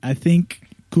 and I think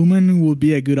Koeman will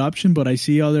be a good option, but I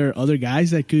see other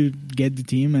guys that could get the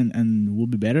team and will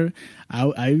be better.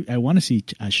 I want to see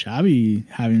Xavi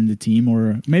having the team,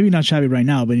 or maybe not Xavi right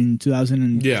now, but in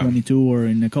 2022 or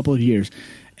in a couple of years.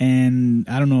 And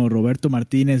I don't know, Roberto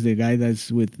Martinez, the guy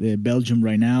that's with Belgium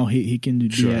right now, he can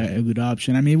be a good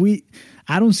option. I mean,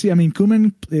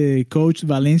 Koeman coached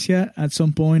Valencia at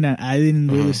some point, and I didn't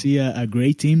really see a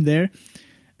great team there.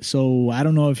 So I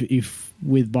don't know if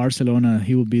with Barcelona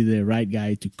he will be the right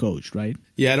guy to coach, right?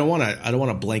 Yeah, I don't want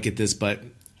to blanket this, but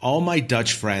all my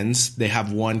Dutch friends, they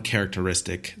have one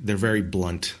characteristic: they're very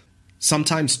blunt,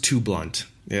 sometimes too blunt.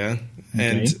 Yeah,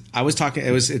 and I was talking.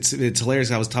 It's hilarious.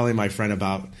 I was telling my friend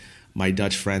about my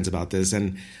Dutch friends about this,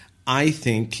 and I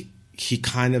think he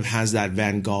kind of has that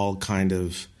Van Gaal kind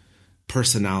of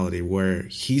personality where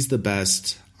he's the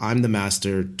best, I'm the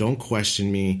master, don't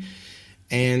question me,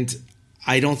 and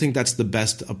I don't think that's the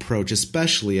best approach,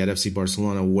 especially at FC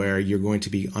Barcelona, where you're going to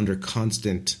be under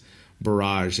constant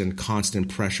barrage and constant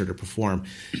pressure to perform.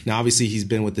 Now, obviously, he's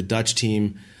been with the Dutch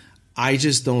team. I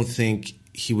just don't think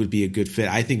he would be a good fit.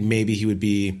 I think maybe he would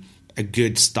be a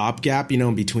good stopgap,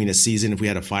 in between a season if we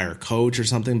had to fire a coach or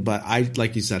something. But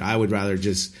like you said, I would rather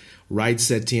just ride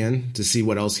Setien to see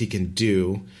what else he can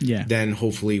do, then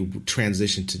hopefully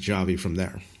transition to Xavi from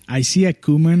there. I see a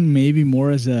Koeman maybe more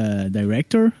as a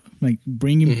director, like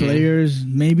bringing players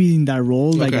maybe in that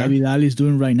role like Vidal is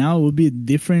doing right now. It would be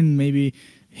different. Maybe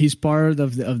he's part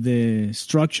of the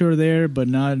structure there, but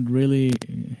not really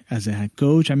as a head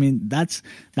coach. I mean, that's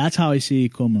how I see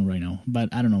Koeman right now.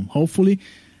 But I don't know.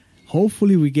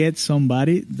 Hopefully we get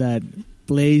somebody that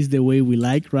plays the way we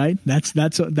like, right? That's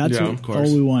all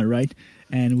we want, right?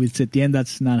 And with Setien,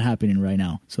 that's not happening right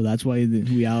now. So that's why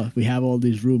we have all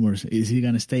these rumors. Is he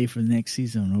going to stay for the next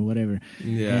season or whatever?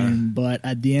 Yeah. But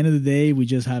at the end of the day, we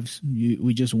just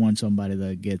want somebody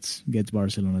that gets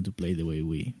Barcelona to play the way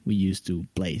we used to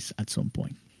play at some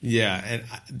point. Yeah, and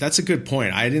that's a good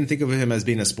point. I didn't think of him as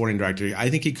being a sporting director. I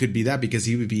think he could be that because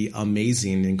he would be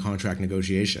amazing in contract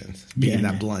negotiations, being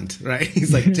that blunt, right?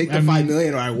 He's like, take the $5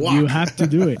 million or I walk. You have to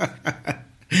do it.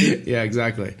 Yeah,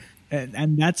 exactly.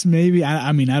 And that's maybe,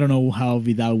 I mean, I don't know how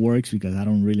Vidal works because I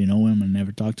don't really know him and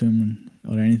never talked to him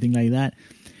or anything like that.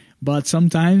 But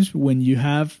sometimes when you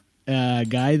have a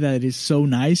guy that is so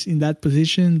nice in that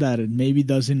position that maybe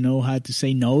doesn't know how to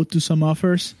say no to some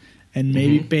offers and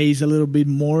maybe pays a little bit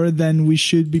more than we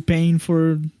should be paying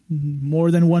for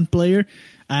more than one player,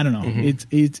 I don't know.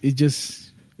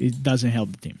 It doesn't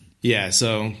help the team. Yeah,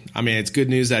 so, I mean, it's good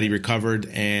news that he recovered,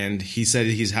 and he said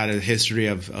he's had a history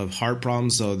of heart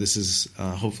problems, so this is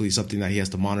hopefully something that he has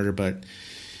to monitor, but,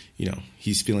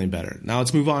 he's feeling better. Now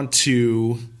let's move on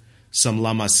to some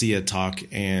La Masia talk,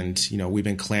 and, we've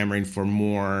been clamoring for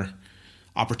more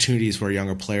opportunities for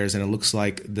younger players, and it looks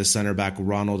like the center back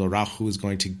Ronald Araujo is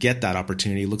going to get that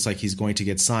opportunity. It looks like he's going to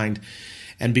get signed.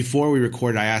 And before we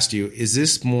recorded, I asked you, is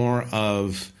this more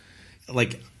of,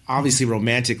 like, obviously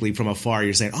romantically from afar,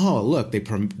 you're saying, oh, look, they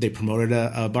promoted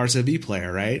a Barca B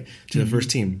player, right, to the first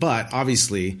team. But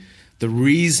obviously the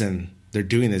reason they're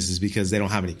doing this is because they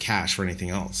don't have any cash for anything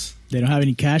else. They don't have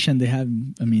any cash, and they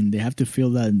have to fill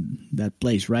that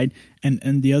place, right?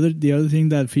 And the other thing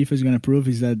that FIFA is going to prove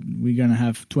is that we're going to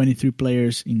have 23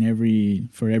 players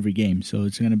for every game. So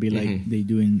it's going to be like they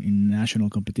do in national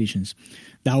competitions.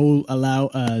 That will allow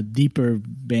a deeper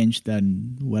bench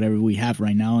than whatever we have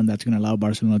right now, and that's going to allow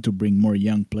Barcelona to bring more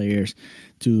young players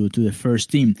to the first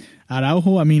team.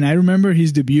 Araujo, I remember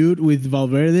his debut with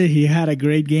Valverde. He had a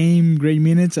great game, great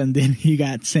minutes, and then he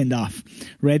got sent off.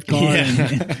 Red card,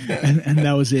 and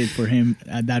that was it for him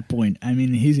at that point.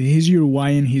 He's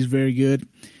Uruguayan. He's very good.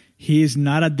 He is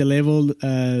not at the level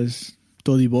as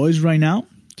Todibo is right now,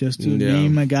 just to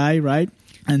name a guy, right?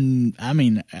 And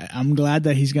I'm glad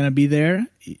that he's gonna be there.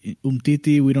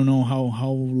 Umtiti, we don't know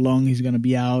how long he's gonna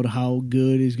be out, how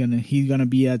good he's gonna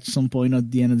be at some point at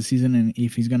the end of the season, and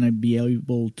if he's gonna be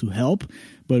able to help.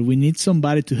 But we need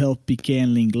somebody to help Piqué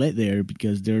and Lenglet there,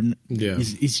 because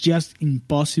it's just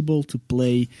impossible to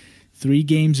play 3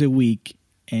 games a week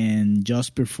and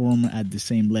just perform at the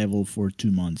same level for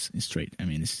 2 months straight.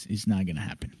 It's not gonna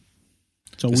happen.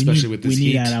 So we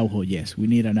need Araujo. Yes, we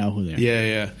need Araujo there.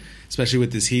 Yeah. Especially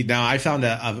with this heat. Now, I found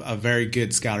a very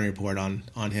good scouting report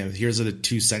on him. Here's the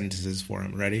 2 sentences for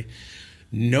him. Ready?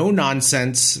 No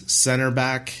nonsense center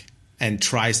back and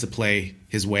tries to play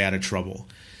his way out of trouble.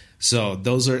 So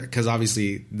those are, because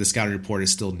obviously the scouting report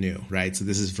is still new, right? So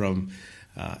this is from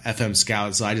FM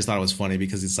Scout. So I just thought it was funny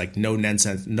because it's like no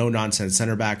nonsense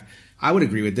center back. I would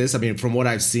agree with this. From what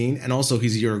I've seen, and also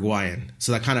he's Uruguayan,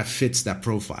 so that kind of fits that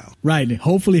profile. Right.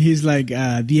 Hopefully he's like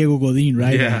Diego Godin,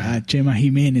 right? Yeah. Chema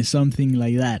Jimenez, something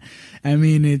like that.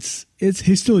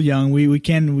 He's still young. We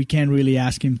can't really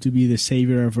ask him to be the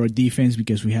savior of our defense,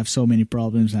 because we have so many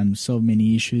problems and so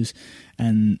many issues,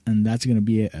 and that's going to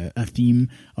be a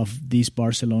theme of this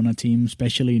Barcelona team,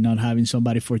 especially not having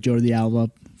somebody for Jordi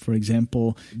Alba, for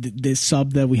example. The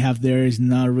sub that we have there is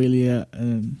not really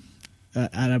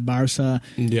at a Barca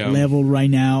level right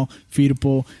now.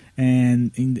 Firpo, and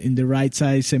in the right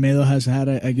side, Semedo has had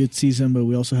a good season, but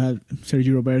we also have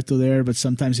Sergio Roberto there, but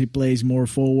sometimes he plays more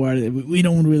forward. We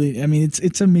don't really,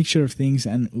 it's a mixture of things,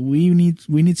 and we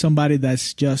need somebody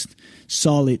that's just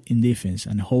solid in defense,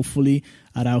 and hopefully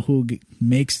Araujo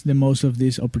makes the most of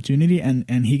this opportunity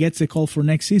and he gets the call for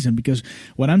next season, because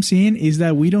what I'm seeing is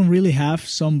that we don't really have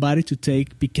somebody to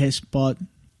take Piqué's spot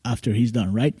after he's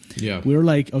done, right? Yeah. We're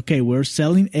like, okay, we're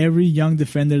selling every young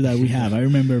defender that we have. I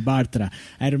remember Bartra.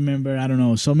 I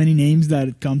remember, so many names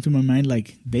that come to my mind,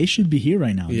 like, they should be here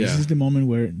right now. Yeah. This is the moment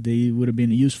where they would have been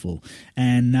useful.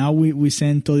 And now we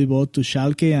send Todibo to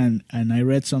Schalke, and I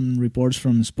read some reports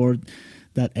from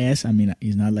Sport.s.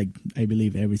 It's not like I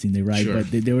believe everything they write,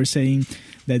 but they were saying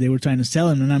that they were trying to sell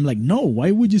him, and I'm like, no, why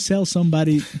would you sell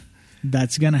somebody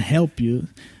that's going to help you?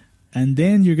 And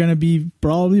then you're going to be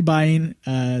probably buying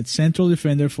a central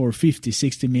defender for 50,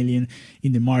 60 million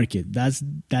in the market.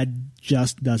 That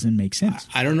just doesn't make sense.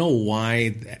 I don't know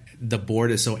why the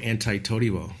board is so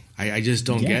anti-Todibo. I just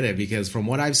don't get it, because from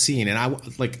what I've seen, and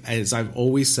as I've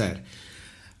always said,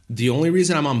 the only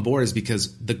reason I'm on board is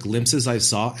because the glimpses I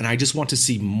saw, and I just want to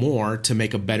see more to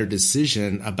make a better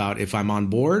decision about if I'm on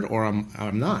board or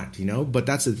I'm not, But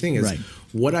that's the thing is,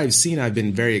 what I've seen, I've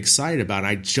been very excited about. And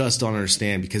I just don't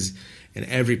understand, because in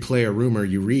every player rumor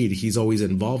you read, he's always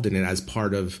involved in it as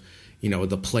part of,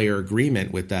 the player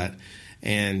agreement with that.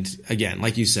 And again,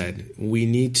 like you said, we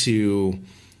need to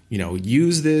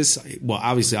use this. Well,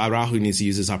 obviously, Araujo needs to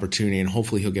use this opportunity, and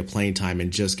hopefully he'll get playing time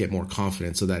and just get more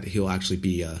confidence so that he'll actually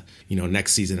be,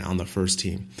 next season on the first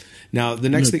team. Now, the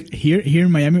next thing here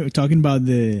in Miami, we're talking about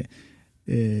the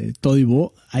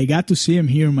Todibo. I got to see him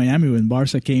here in Miami when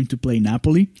Barca came to play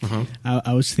Napoli. Uh-huh.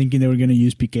 I was thinking they were going to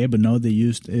use Piqué, but no, they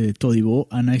used Todibo,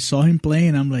 and I saw him play,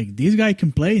 and I'm like, this guy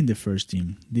can play in the first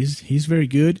team. He's very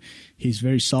good. He's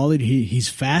very solid. He's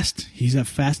fast. He's a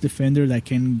fast defender that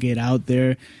can get out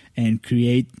there and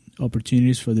create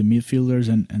opportunities for the midfielders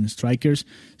and strikers.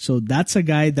 So that's a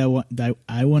guy that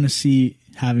I want to see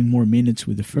having more minutes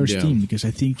with the first team, because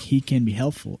I think he can be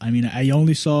helpful. I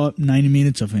only saw 90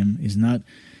 minutes of him. It's not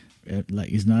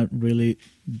really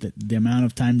the amount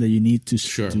of time that you need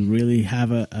to really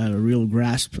have a real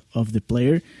grasp of the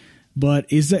player. But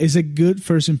it's a good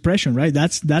first impression, right?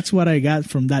 That's what I got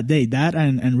from that day. That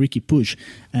and Ricky Puig,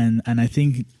 and I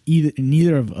think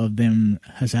neither of them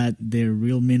has had their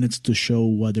real minutes to show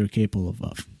what they're capable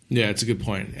of. Yeah, it's a good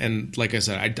point. And like I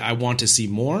said, I want to see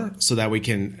more so that we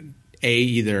can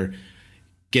either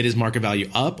get his market value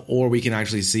up, or we can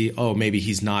actually see, oh, maybe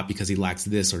he's not because he lacks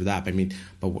this or that. I mean,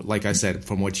 but like I said,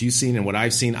 from what you've seen and what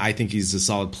I've seen, I think he's a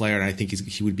solid player, and I think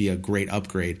he would be a great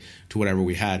upgrade to whatever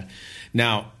we had.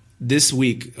 Now, this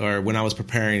week, or when I was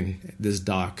preparing this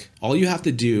doc, all you have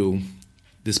to do,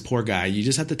 this poor guy, you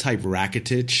just have to type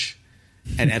Rakitic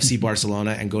and FC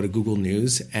Barcelona and go to Google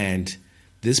News, and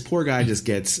this poor guy just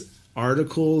gets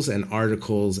articles and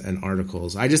articles and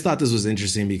articles. I just thought this was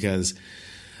interesting because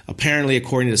apparently,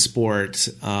 according to Sport,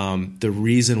 the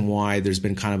reason why there's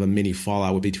been kind of a mini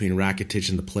fallout between Rakitic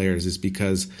and the players is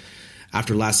because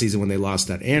after last season when they lost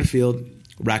at Anfield,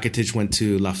 Rakitic went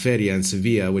to La Feria in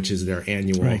Sevilla, which is their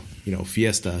annual,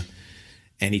 fiesta,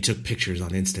 and he took pictures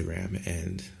on Instagram,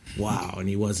 and wow, and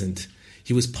he was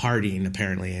partying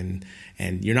apparently,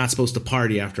 and you're not supposed to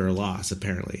party after a loss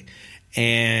apparently.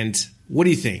 And what do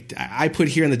you think? I put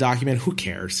here in the document, who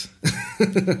cares?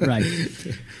 Right.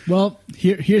 Well,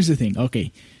 here's the thing.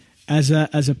 Okay. As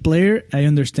a player, I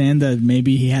understand that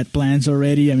maybe he had plans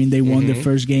already. I mean, they won the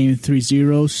first game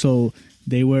 3-0, so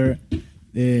they were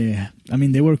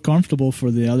they were comfortable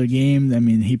for the other game. I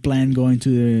mean, he planned going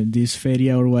to this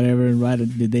feria or whatever right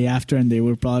the day after, and they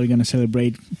were probably going to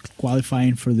celebrate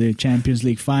qualifying for the Champions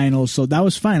League final. So that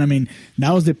was fine. I mean,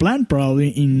 that was the plan probably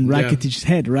in Rakitic's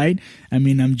head, right? I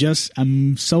mean,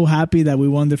 I'm so happy that we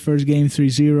won the first game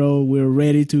 3-0. We're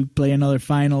ready to play another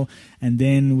final, and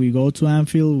then we go to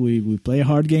Anfield. We play a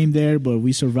hard game there, but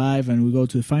we survive, and we go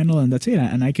to the final, and that's it.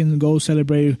 And I can go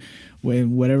celebrate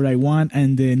whatever I want.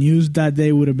 And the news that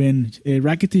day would have been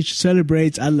Rakitic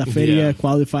celebrates at La Feria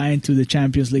qualifying to the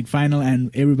Champions League final, and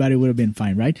everybody would have been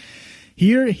fine, right?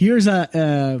 Here's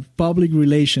a public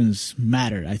relations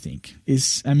matter. I think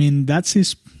that's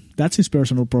his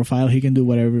personal profile. He can do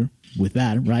whatever with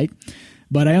that, right?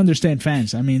 But I understand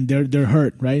fans. I mean, they're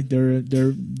hurt, right? They're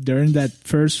in that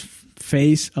first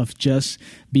phase of just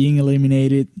being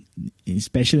eliminated,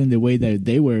 especially in the way that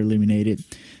they were eliminated.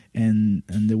 And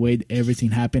the way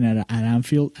everything happened at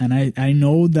Anfield. And I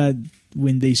know that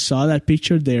when they saw that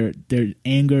picture, their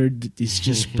anger is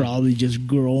just probably just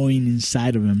growing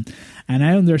inside of them. And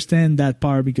I understand that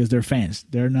part because they're fans.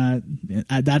 They're not,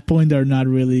 at that point, they're not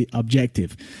really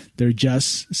objective. They're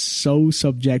just so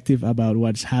subjective about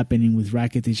what's happening with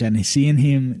Rakitic. And seeing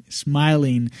him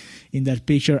smiling in that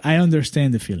picture, I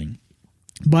understand the feeling.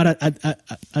 But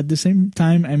at the same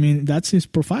time, I mean, that's his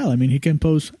profile. I mean, he can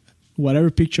post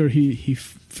whatever picture he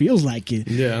feels like it.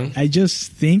 Yeah. I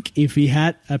just think if he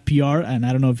had a PR, and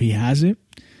I don't know if he has it,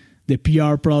 the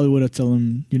PR probably would have told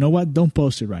him, you know what, don't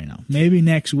post it right now. Maybe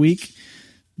next week,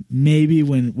 maybe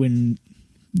when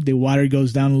the water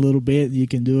goes down a little bit, you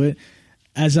can do it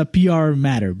as a PR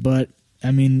matter. But,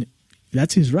 I mean,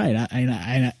 that's his right.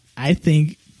 I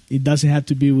think it doesn't have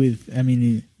to be with, I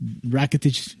mean,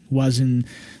 Rakitic wasn't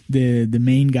the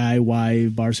main guy why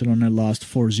Barcelona lost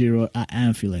 4-0 at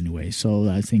Anfield anyway. So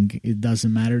I think it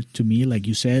doesn't matter to me. Like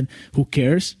you said, who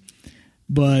cares?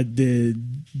 But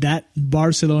that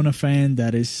Barcelona fan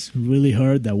that is really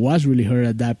hurt, that was really hurt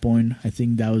at that point, I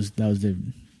think that was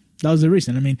the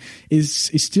reason. I mean,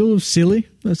 it's still silly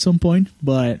at some point,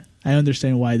 but I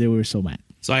understand why they were so mad.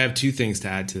 So I have two things to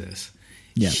add to this.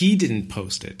 Yeah. He didn't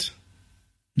post it.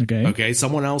 Okay.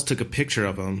 Someone else took a picture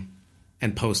of him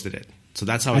and posted it. So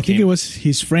that's how I think it was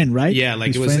his friend, right? Yeah,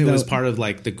 like it was part of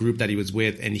like the group that he was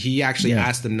with, and he actually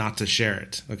asked them not to share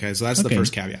it. Okay, so that's the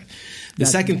first caveat. The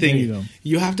second thing,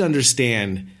 you have to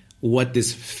understand what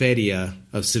this Feria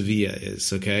of Sevilla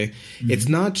is, okay? Mm-hmm. It's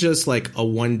not just like a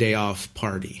one-day off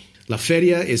party. La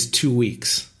Feria is 2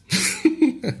 weeks.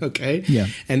 Okay? Yeah.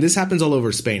 And this happens all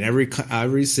over Spain.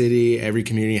 Every city, every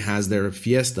community has their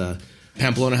fiesta.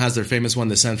 Pamplona has their famous one,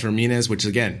 the San Fermines, which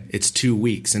again, it's 2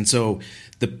 weeks. And so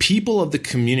the people of the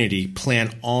community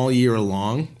plan all year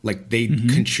long, like they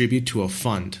contribute to a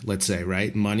fund, let's say,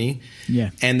 right? Money. Yeah.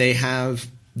 And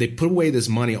they put away this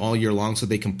money all year long so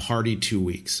they can party 2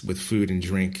 weeks with food and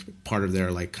drink, part of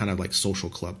their like kind of like social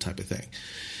club type of thing.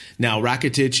 Now,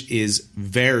 Rakitic is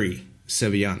very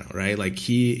Sevillano, right? Like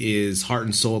he is heart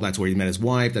and soul. That's where he met his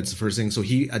wife. That's the first thing. So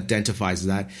he identifies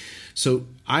that. So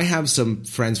I have some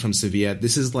friends from Sevilla.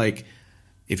 This is like,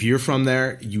 if you're from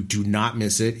there, you do not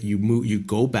miss it. You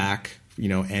go back,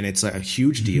 and it's a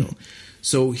huge deal.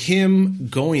 So him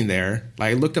going there,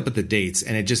 I looked up at the dates,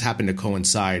 and it just happened to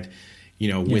coincide,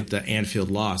 with the Anfield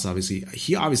loss. Obviously,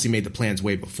 he made the plans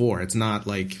way before. It's not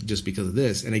like just because of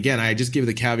this. And again, I just give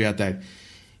the caveat that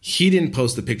he didn't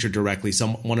post the picture directly.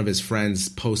 One of his friends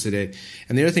posted it.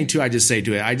 And the other thing too, I just say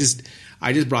to it, I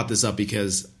just brought this up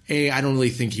because I don't really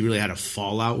think he really had a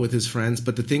fallout with his friends.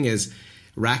 But the thing is,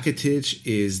 Rakitic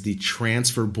is the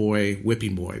transfer boy,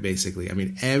 whipping boy, basically. I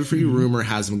mean, every rumor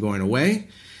has him going away,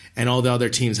 and all the other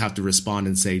teams have to respond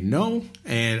and say no.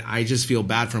 And I just feel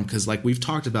bad for him because, like we've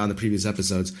talked about in the previous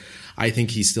episodes, I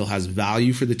think he still has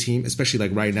value for the team, especially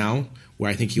like right now,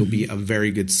 where I think he'll be a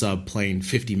very good sub playing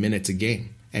 50 minutes a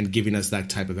game and giving us that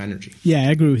type of energy. Yeah,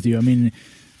 I agree with you. I mean,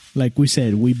 like we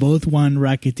said, we both want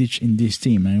Rakitic in this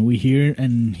team, and we hear,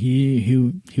 and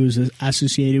he was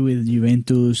associated with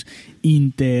Juventus,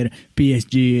 Inter,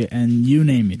 PSG, and you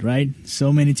name it, right?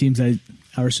 So many teams that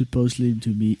are supposedly to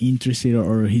be interested,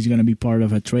 or he's going to be part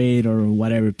of a trade or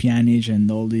whatever, Pjanic and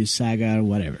all this saga or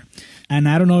whatever. And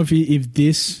I don't know if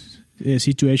this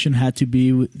situation had to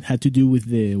do with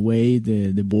the way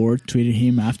the board treated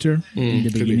him after in the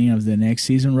beginning of the next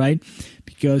season, right?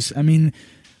 Because, I mean,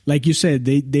 like you said,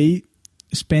 they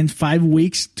spent 5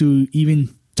 weeks to even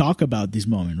talk about this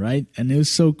moment, right? And it was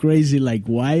so crazy. Like,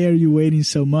 why are you waiting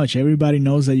so much? Everybody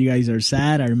knows that you guys are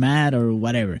sad or mad or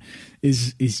whatever.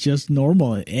 It's just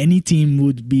normal. Any team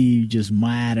would be just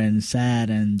mad and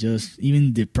sad and just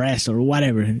even depressed or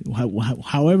whatever,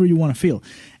 however you want to feel.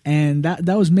 And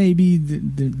that was maybe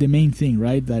the main thing,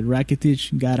 right? That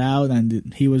Rakitic got out,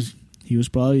 and he was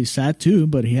probably sad too,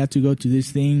 but he had to go to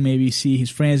this thing, maybe see his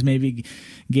friends, maybe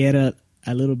get a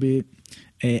little bit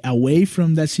away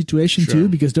from that situation too,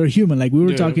 because they're human. Like we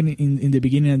were talking in the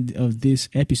beginning of this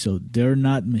episode, they're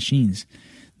not machines.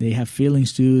 They have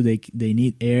feelings too. They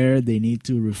need air. They need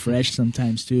to refresh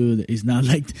sometimes too. It's not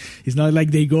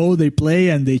like they go, they play,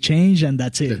 and they change, and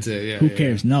that's it. That's it. Yeah, who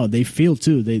cares? No, they feel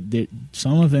too. They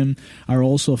some of them are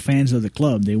also fans of the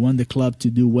club. They want the club to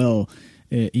do well,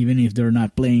 even if they're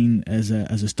not playing as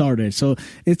a starter. So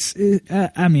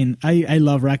I mean, I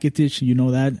love Rakitic. You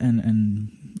know that,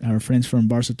 and our friends from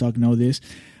Barca Talk know this.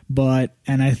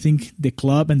 And I think the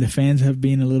club and the fans have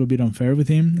been a little bit unfair with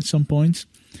him at some points,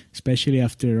 especially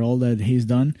after all that he's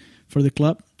done for the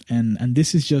club. And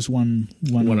this is just one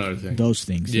other thing. Those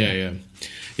things. Yeah.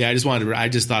 I just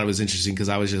thought it was interesting because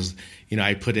I was just,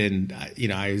 I put in,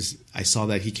 I saw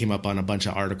that he came up on a bunch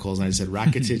of articles, and I said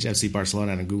Rakitic, FC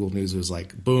Barcelona, and Google News was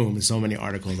like, boom, so many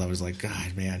articles. I was like,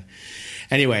 God, man.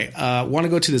 Anyway, want to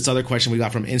go to this other question we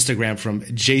got from Instagram from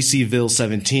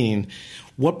JCville17.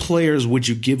 What players would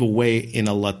you give away in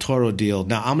a Lautaro deal?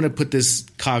 Now, I'm going to put this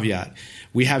caveat.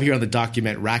 We have here on the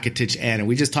document Rakitic and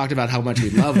we just talked about how much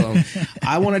we love him.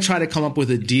 I want to try to come up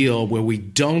with a deal where we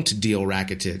don't deal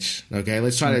Rakitic. Okay,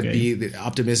 let's try to be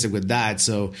optimistic with that.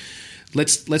 So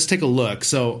let's take a look.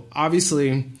 So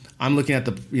obviously, I'm looking at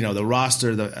the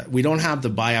roster. We don't have the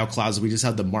buyout clause. We just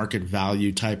have the market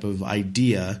value type of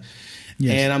idea.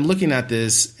 Yes. And I'm looking at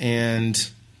this, and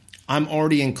I'm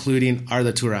already including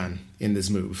Arda Turan in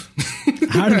this move.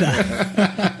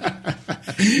 Arda.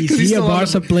 Is he a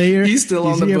Barca player? He's still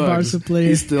on the books.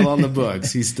 He's still on the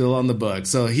books. He's still on the books.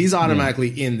 So he's automatically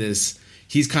in this.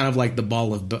 He's kind of like the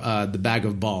bag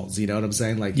of balls. You know what I'm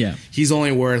saying? Like, he's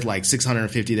only worth like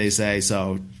 650, they say.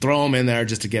 So throw him in there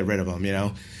just to get rid of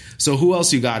him. So who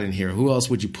else you got in here? Who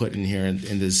else would you put in here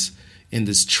in this?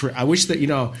 I wish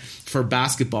that, for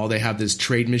basketball, they have this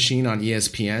trade machine on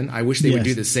ESPN. I wish they would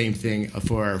do the same thing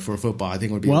for football. I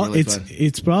think it would be really fun.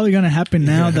 It's probably going to happen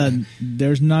now that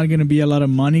there's not going to be a lot of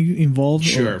money involved.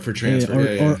 Sure, for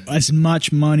transfer. Or as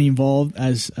much money involved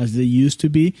as they used to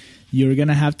be. You're going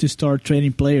to have to start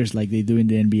trading players like they do in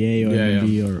the NBA or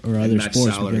MLB or other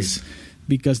sports.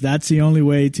 Because that's the only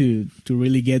way to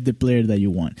really get the player that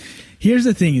you want. Here's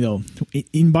the thing, though.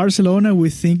 In Barcelona, we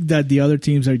think that the other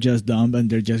teams are just dumb and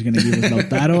they're just going to give us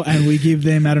Lautaro, and we give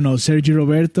them, I don't know, Sergio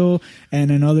Roberto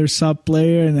and another sub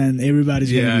player, and then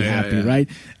everybody's going to be happy, right?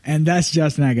 And that's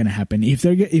just not going to happen. If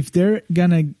they're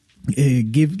going to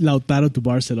give Lautaro to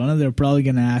Barcelona, they're probably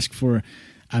going to ask for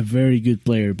a very good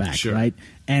player back, right?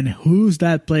 And who's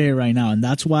that player right now? And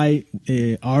that's why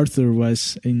Arthur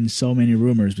was in so many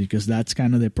rumors, because that's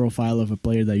kind of the profile of a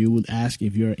player that you would ask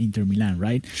if you're Inter Milan,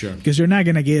 right? Sure. Because you're not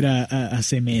going to get a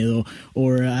Semedo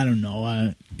or, I don't know,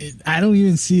 I don't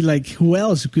even see, like, who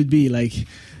else could be, like,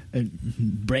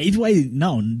 Braithwaite?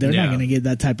 No, they're not going to get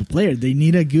that type of player. They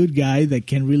need a good guy that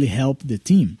can really help the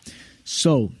team.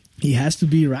 So he has to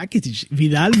be Rakitic.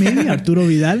 Vidal, maybe, Arturo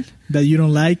Vidal, that you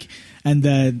don't like, and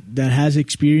that has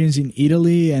experience in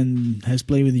Italy and has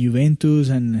played with Juventus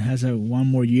and has one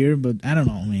more year. But I don't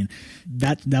know. I mean,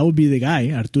 that would be the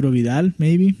guy, Arturo Vidal,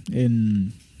 maybe.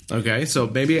 Okay, so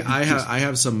maybe I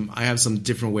have some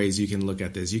different ways you can look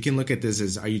at this. You can look at this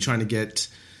as, are you trying to get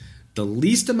the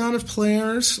least amount of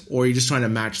players, or are you just trying to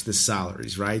match the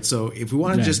salaries, right? So if we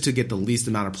want just to get the least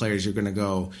amount of players, you're going to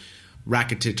go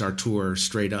Rakitic, Artur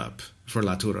straight up for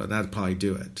Lautaro. That'd probably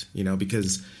do it,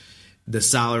 because the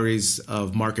salaries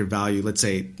of market value, let's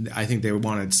say, I think they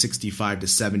wanted 65 to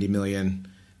 70 million,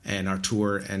 and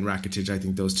Artur and Rakitic, I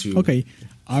think those two. Okay,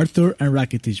 Artur and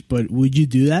Rakitic, but would you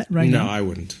do that right now? No, I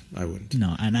wouldn't.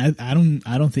 No, and I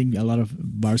don't think a lot of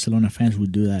Barcelona fans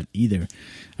would do that either.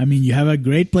 I mean, you have a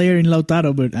great player in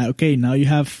Lautaro, but okay, now you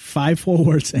have 5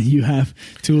 forwards and you have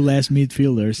 2 less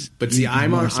midfielders. But see,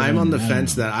 I'm on the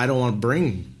fence that I don't want to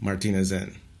bring Martinez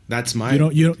in. That's my.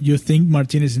 You think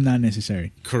Martinez is not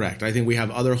necessary? Correct. I think we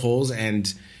have other holes,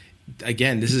 and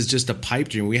again, this is just a pipe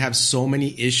dream. We have so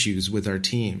many issues with our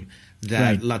team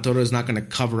that Lautaro is not going to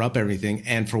cover up everything.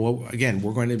 And for what, again,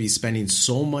 we're going to be spending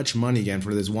so much money again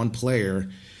for this one player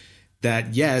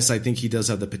that, yes, I think he does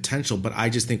have the potential, but I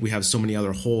just think we have so many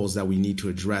other holes that we need to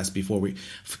address before we.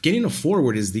 Getting a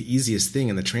forward is the easiest thing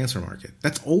in the transfer market.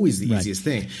 That's always the easiest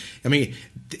thing. I mean,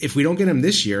 if we don't get him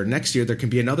this year, next year there can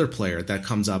be another player that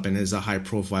comes up and is a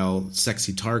high-profile,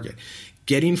 sexy target.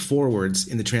 Getting forwards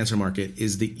in the transfer market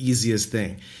is the easiest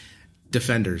thing.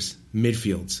 Defenders,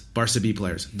 midfields, Barca B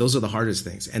players, those are the hardest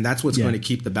things. And that's what's going to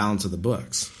keep the balance of the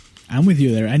books. I'm with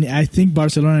you there. And I think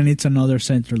Barcelona needs another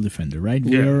central defender, right?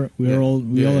 We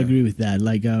all agree with that.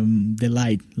 Like the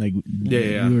light, like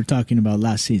we were talking about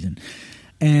last season.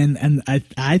 And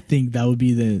I think that would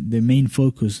be the main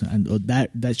focus, and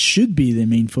that should be the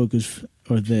main focus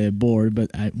for the board, but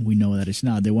we know that it's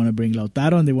not. They want to bring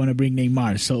Lautaro and they want to bring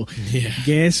Neymar. So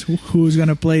guess who's going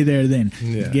to play there then?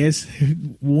 Yeah. Guess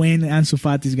when Ansu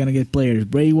Fati is going to get players.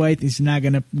 Braithwaite is not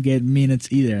going to get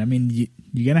minutes either. I mean,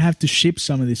 you're going to have to ship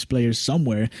some of these players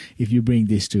somewhere if you bring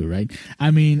these two, right?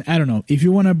 I mean, I don't know. If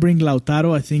you want to bring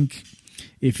Lautaro, I think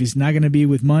if it's not going to be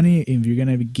with money, if you're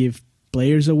going to give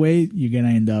players away, you're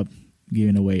going to end up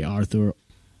giving away Artur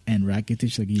and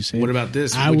Rakitic, like you said. What about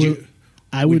this?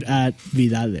 I would add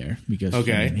Vidal there because what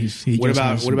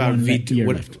about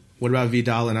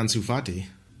Vidal and Ansu Fati?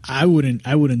 I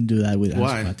wouldn't do that with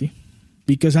Ansu Fati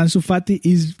because Ansu Fati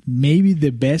is maybe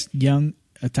the best young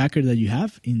attacker that you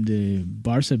have in the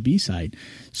Barca B side.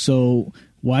 So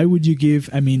why would you give?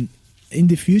 I mean, in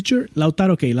the future,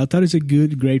 Lautaro is a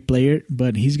great player,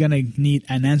 but he's gonna need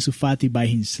an Ansu Fati by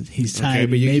his side.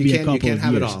 But maybe a couple of years. You can't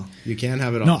have it all. You can't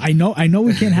have it all. No, I know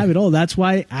we can't have it all. That's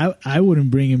why I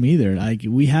wouldn't bring him either. Like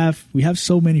we have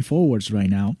so many forwards right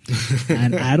now,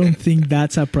 and I don't think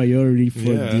that's a priority for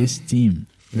this team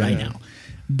right now.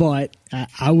 But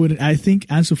I think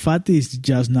Ansu Fati is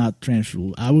just not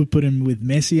transferable. I would put him with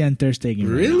Messi and Ter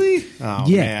Stegen. Really? Oh,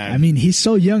 yeah. Man. I mean, he's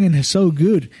so young and so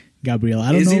good. Gabriel,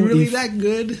 I don't know. Is he really that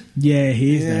good? Yeah,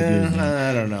 he is that good. Man.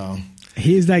 I don't know.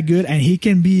 He is that good, and he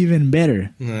can be even better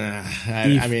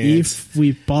if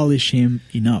we polish him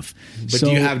enough. But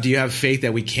do you have faith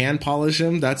that we can polish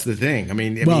him? That's the thing. I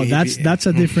mean, that's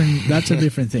a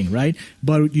different thing, right?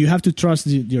 But you have to trust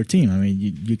your team. I mean,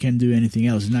 you can't do anything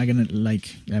else. It's not gonna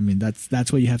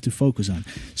that's what you have to focus on.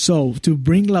 So to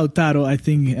bring Lautaro, I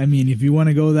think. I mean, if you want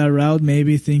to go that route,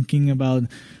 maybe thinking about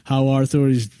how Artur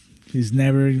is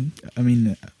never. I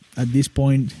mean, at this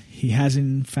point, he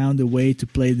hasn't found a way to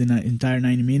play the entire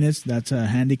 90 minutes. That's a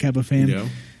handicap of him.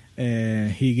 Yeah.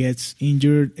 He gets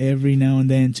injured every now and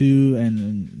then too,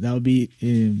 and that would be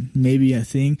maybe a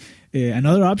thing.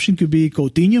 Another option could be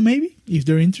Coutinho, maybe if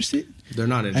they're interested. They're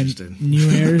not interested. And new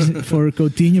heirs for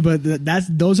Coutinho, but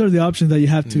those are the options that you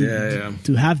have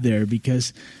to have there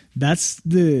because that's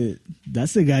the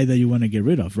guy that you want to get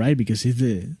rid of, right? Because he's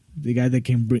the guy that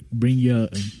can bring you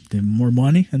the more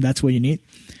money, and that's what you need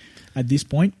at this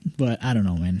point. But I don't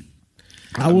know, man.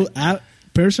 I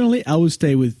personally would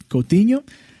stay with Coutinho,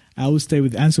 I would stay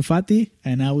with Ansu Fati,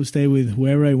 and I would stay with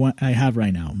whoever I have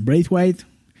right now. Braithwaite,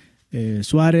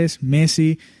 Suarez,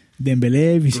 Messi,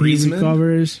 Dembele, if he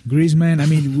recovers, Griezmann. I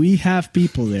mean, we have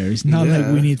people there. It's not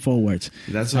like we need forwards.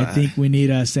 I think we need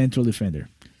a central defender.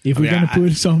 If we're going to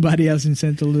put somebody else in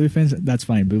central defense, that's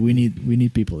fine. But we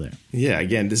need people there. Yeah,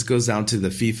 again, this goes down to the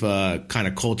FIFA kind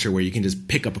of culture where you can just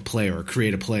pick up a player or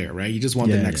create a player, right? You just want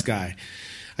the next guy.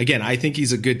 Again, I think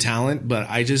he's a good talent, but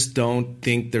I just don't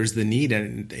think there's the need.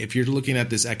 And if you're looking at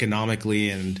this economically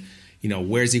and,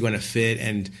 where's he going to fit?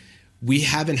 And we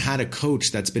haven't had a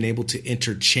coach that's been able to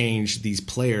interchange these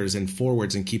players and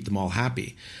forwards and keep them all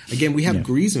happy. Again, we have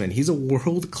Griezmann. He's a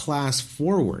world-class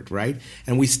forward, right?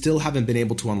 And we still haven't been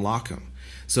able to unlock him.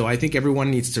 So I think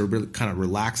everyone needs to really kind of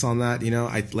relax on that.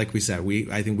 Like we said,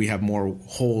 I think we have more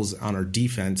holes on our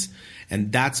defense,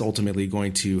 and that's ultimately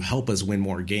going to help us win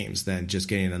more games than just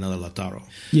getting another Lautaro.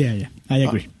 Yeah, I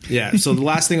agree. So the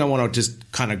last thing I want to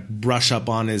just kind of brush up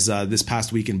on is this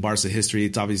past week in Barca history.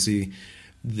 It's obviously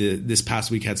this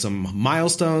past week had some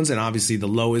milestones and obviously the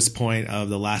lowest point of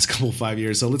the last couple 5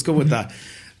 years. So let's go with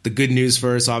the good news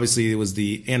first, obviously, it was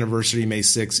the anniversary, May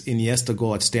 6th, Iniesta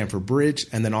goal at Stamford Bridge,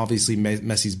 and then obviously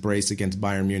Messi's brace against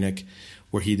Bayern Munich,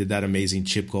 where he did that amazing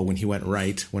chip goal when he went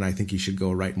right, when I think he should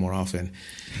go right more often.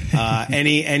 I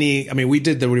mean, we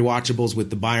did the rewatchables with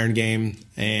the Bayern game,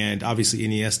 and obviously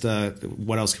Iniesta,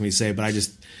 what else can we say? But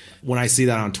when I see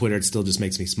that on Twitter, it still just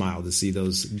makes me smile to see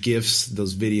those GIFs,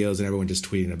 those videos, and everyone just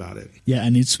tweeting about it. Yeah,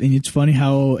 and it's funny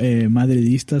how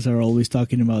Madridistas are always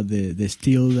talking about the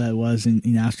steal that was in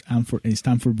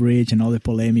Stamford Bridge and all the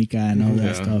polemica and all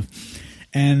that stuff.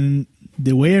 And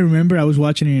the way I remember, I was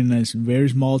watching it in a very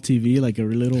small TV, like a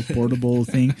little portable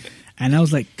thing. And I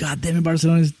was like, God damn it,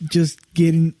 Barcelona is just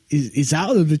is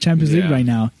out of the Champions League right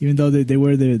now, even though they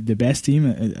were the best team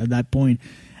at that point.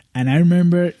 And I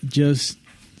remember just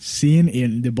seeing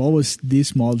it, the ball was this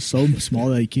small, so small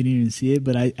that I couldn't even see it.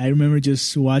 But I remember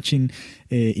just watching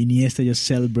Iniesta just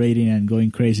celebrating and going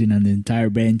crazy, and the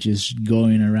entire bench just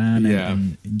going around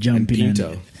and jumping. And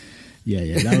Pinto.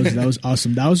 That was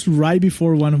awesome. That was right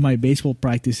before one of my baseball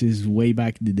practices way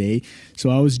back in the day. So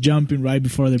I was jumping right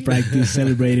before the practice,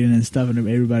 celebrating and stuff, and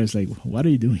everybody was like, "What are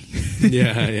you doing?"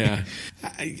 Yeah.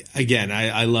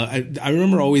 I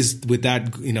remember always with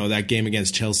that, that game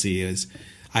against Chelsea is.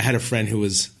 I had a friend who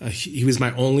was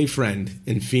my only friend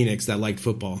in Phoenix that liked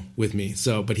football with me.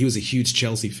 But he was a huge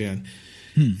Chelsea fan.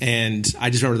 And I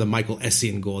just remember the Michael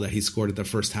Essien goal that he scored at the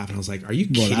first half. And I was like, are you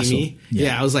kidding me?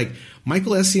 Yeah, I was like,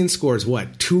 Michael Essien scores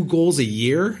what? 2 goals a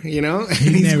year, And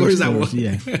he scores that one.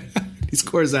 Yeah. He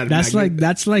scores that. That's like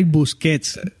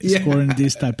Busquets scoring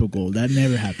this type of goal. That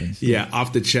never happens. Yeah,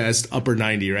 off the chest, upper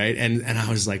 90, right? And I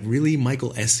was like, really,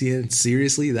 Michael Essien?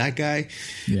 Seriously, that guy?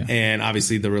 Yeah. And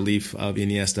obviously the relief of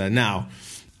Iniesta. Now,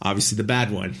 obviously the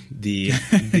bad one, the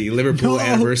Liverpool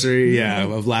anniversary,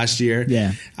 of last year.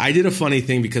 Yeah, I did a funny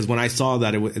thing because when I saw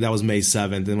that that was May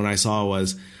 7th, and when I saw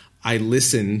I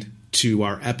listened to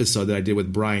our episode that I did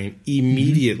with Brian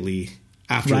immediately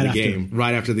after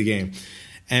the game.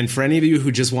 And for any of you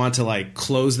who just want to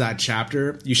close that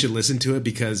chapter, you should listen to it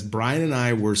because Brian and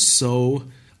I were so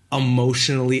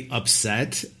emotionally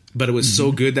upset, but it was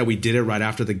so good that we did it right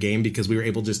after the game because we were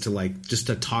able just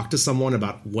to talk to someone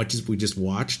about what we just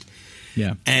watched.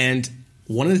 Yeah. And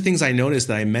one of the things I noticed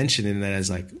that I mentioned in that is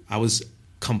I was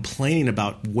complaining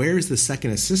about where's the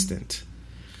second assistant?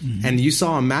 Mm-hmm. And you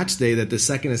saw on match day that the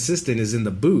second assistant is in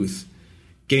the booth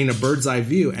getting a bird's eye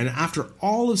view. And after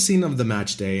all of seeing of the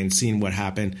match day and seeing what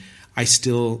happened, I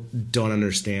still don't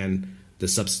understand the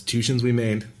substitutions we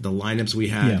made, the lineups we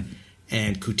had,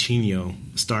 and Coutinho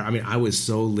start. I mean, I was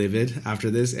so livid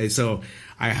after this. And so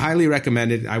I highly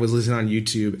recommend it. I was listening on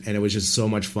YouTube, and it was just so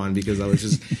much fun because I was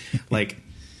just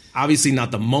obviously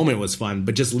not the moment was fun,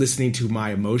 but just listening to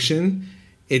my emotion,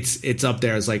 it's up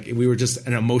there. It's we were just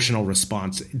an emotional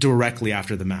response directly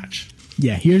after the match.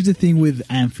 Yeah, here's the thing with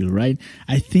Anfield, right?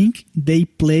 I think they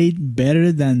played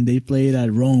better than they played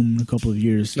at Rome a couple of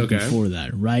years before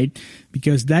that, right?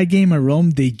 Because that game at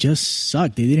Rome, they just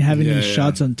sucked. They didn't have any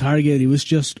shots on target. It was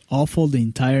just awful the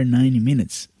entire 90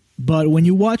 minutes. But when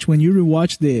you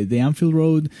rewatch the Anfield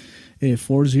Road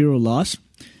 4-0 loss,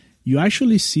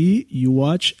 you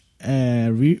watch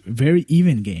a very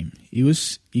even game.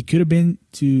 It could have been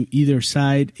to either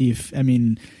side if,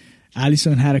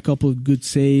 Alisson had a couple of good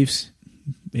saves.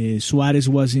 Suarez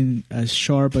wasn't as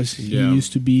sharp as he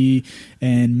used to be,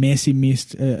 and Messi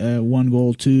missed one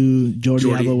goal too.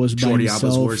 Jordi Alba was by himself.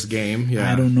 Alba's worst game.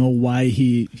 Yeah. I don't know why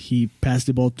he passed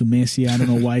the ball to Messi. I don't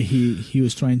know why he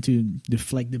was trying to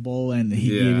deflect the ball and he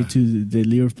gave it to the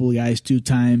Liverpool guys 2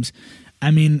 times.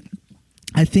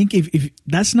 I think if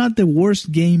that's not the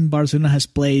worst game Barcelona has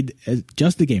played,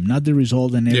 just the game, not the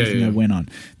result and everything that went on.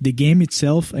 The game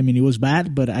itself, it was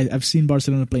bad, but I've seen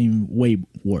Barcelona playing way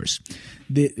worse.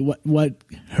 What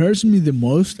hurts me the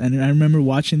most, and I remember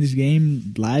watching this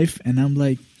game live, and I'm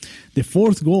like, the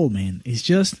 4th goal, man,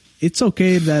 it's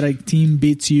okay that a team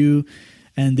beats you,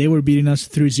 and they were beating us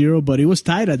 3-0, but it was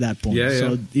tied at that point.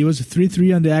 So it was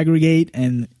 3-3 on the aggregate,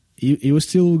 and it was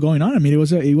still going on. It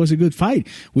was a good fight.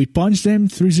 We punched them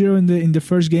 3-0 in the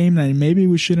first game, and maybe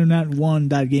we should have not won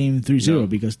that game 3-0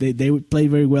 because they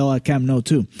played very well at Camp Nou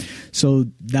too. So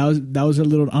that was a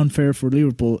little unfair for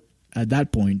Liverpool at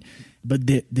that point. But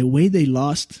the way they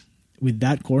lost with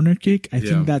that corner kick, I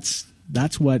think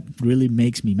that's what really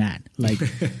makes me mad.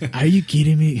 Are you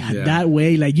kidding me? That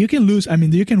way, you can lose.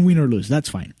 You can win or lose. That's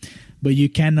fine. But you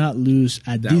cannot lose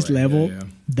at this level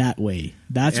that way.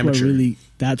 That's what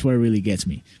really gets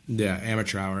me. Yeah,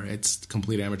 amateur hour. It's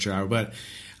complete amateur hour. But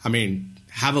I mean,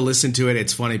 have a listen to it.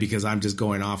 It's funny because I'm just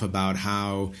going off about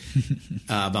how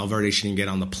Valverde shouldn't get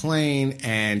on the plane.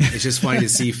 And it's just funny to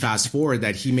see fast forward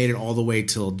that he made it all the way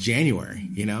till January,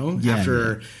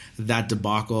 after that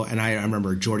debacle. And I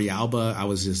remember Jordi Alba. I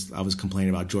was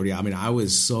complaining about Jordi Alba. I mean, I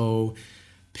was so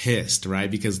pissed,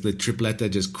 right? Because the tripleta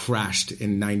just crashed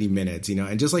in 90 minutes,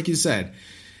 and just like you said,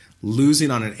 losing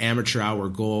on an amateur hour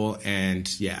goal. And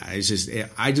it's just,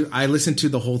 I listened to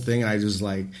the whole thing and I just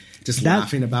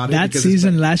laughing about it. That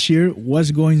season last year was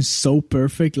going so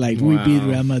perfect. Like we beat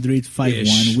Real Madrid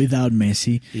 5-1 without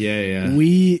Messi. Yeah.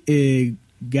 We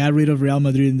got rid of Real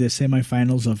Madrid in the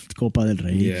semifinals of Copa del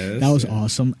Rey. Yes, that was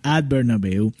awesome. At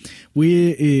Bernabeu,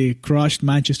 we crushed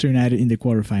Manchester United in the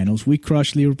quarterfinals. We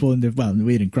crushed Liverpool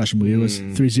we didn't crush them. It was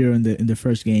 3-0 in the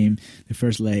first game, the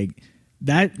first leg.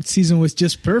 That season was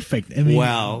just perfect. I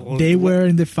mean, they were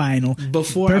in the final.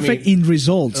 Perfect in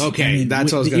results. Okay, I mean,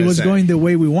 that's what I was going to say. It was going the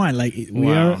way we want. Like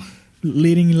we are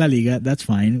leading in La Liga. That's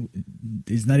fine.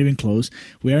 It's not even close.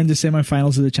 We are in the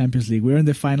semifinals of the Champions League. We're in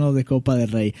the final of the Copa del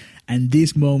Rey, and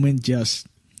this moment just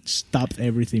stopped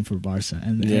everything for Barca.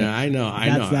 And I know.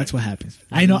 That's what happens.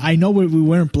 I know. We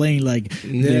weren't playing like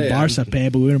the Barca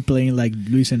Pep, but we weren't playing like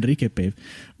Luis Enrique Pep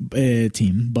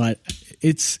team. But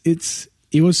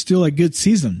it was still a good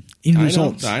season in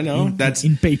results. I know. That's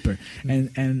in paper,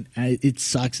 and it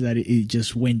sucks that it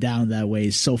just went down that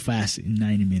way so fast in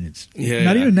 90 minutes.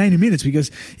 Not even 90 minutes,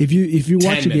 because if you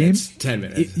watch a game, 10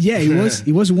 minutes.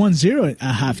 It was 1-0 at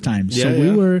halftime.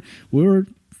 So we were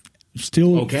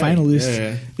still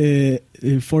finalists.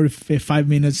 45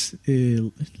 minutes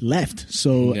left.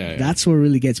 So that's what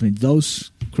really gets me.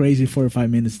 Those crazy 45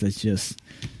 minutes. It's just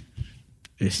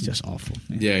awful.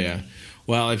 Yeah.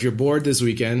 Well, if you're bored this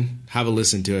weekend, have a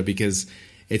listen to it because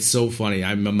it's so funny.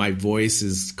 My voice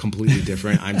is completely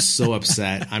different. I'm so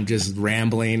upset. I'm just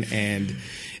rambling. And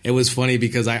it was funny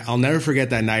because I'll never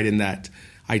forget that night in that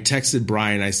I texted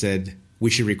Brian. I said, we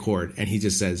should record. And he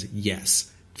just says,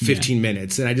 yes, 15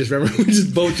 minutes. And I just remember we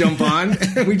just both jump on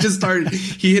and we just started.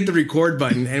 He hit the record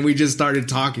button and we just started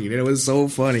talking. And it was so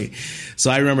funny.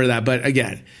 So I remember that. But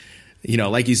again,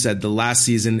 like you said, the last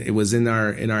season, it was in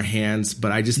our hands.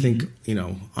 But I just think,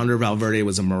 under Valverde, it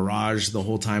was a mirage the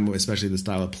whole time, especially the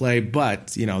style of play.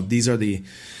 But,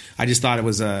 I just thought it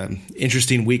was an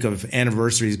interesting week of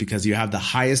anniversaries because you have the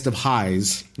highest of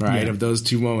highs, right, of those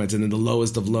two moments, and then the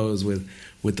lowest of lows with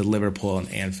the Liverpool and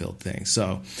Anfield thing.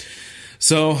 So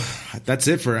that's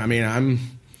it I'm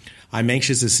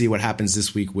anxious to see what happens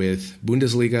this week with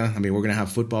Bundesliga. I mean, we're going to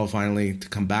have football finally to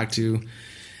come back to.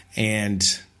 And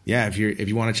yeah, if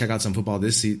you want to check out some football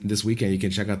this weekend, you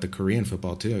can check out the Korean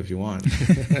football too if you want.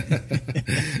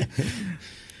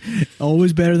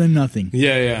 Always better than nothing.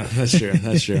 Yeah,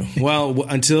 that's true. Well,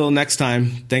 until next time,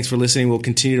 thanks for listening. We'll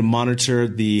continue to monitor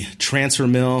the transfer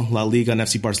mill, La Liga, and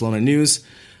FC Barcelona news.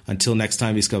 Until next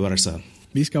time, Visca Barça.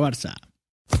 Visca Barça.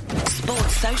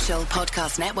 Sports Social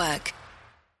Podcast Network.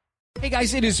 Hey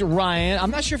guys, it is Ryan.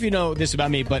 I'm not sure if you know this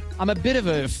about me, but I'm a bit of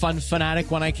a fun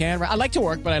fanatic when I can. I like to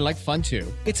work, but I like fun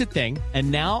too. It's a thing. And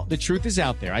now the truth is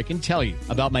out there. I can tell you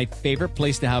about my favorite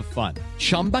place to have fun.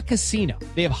 Chumba Casino.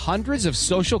 They have hundreds of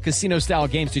social casino style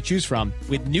games to choose from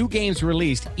with new games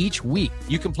released each week.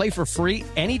 You can play for free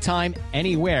anytime,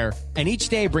 anywhere. And each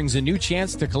day brings a new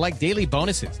chance to collect daily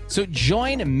bonuses. So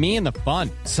join me in the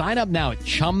fun. Sign up now at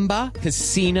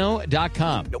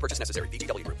ChumbaCasino.com. No purchase necessary.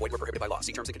 VGW Group. Void where prohibited by law.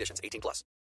 See terms and conditions. 18+.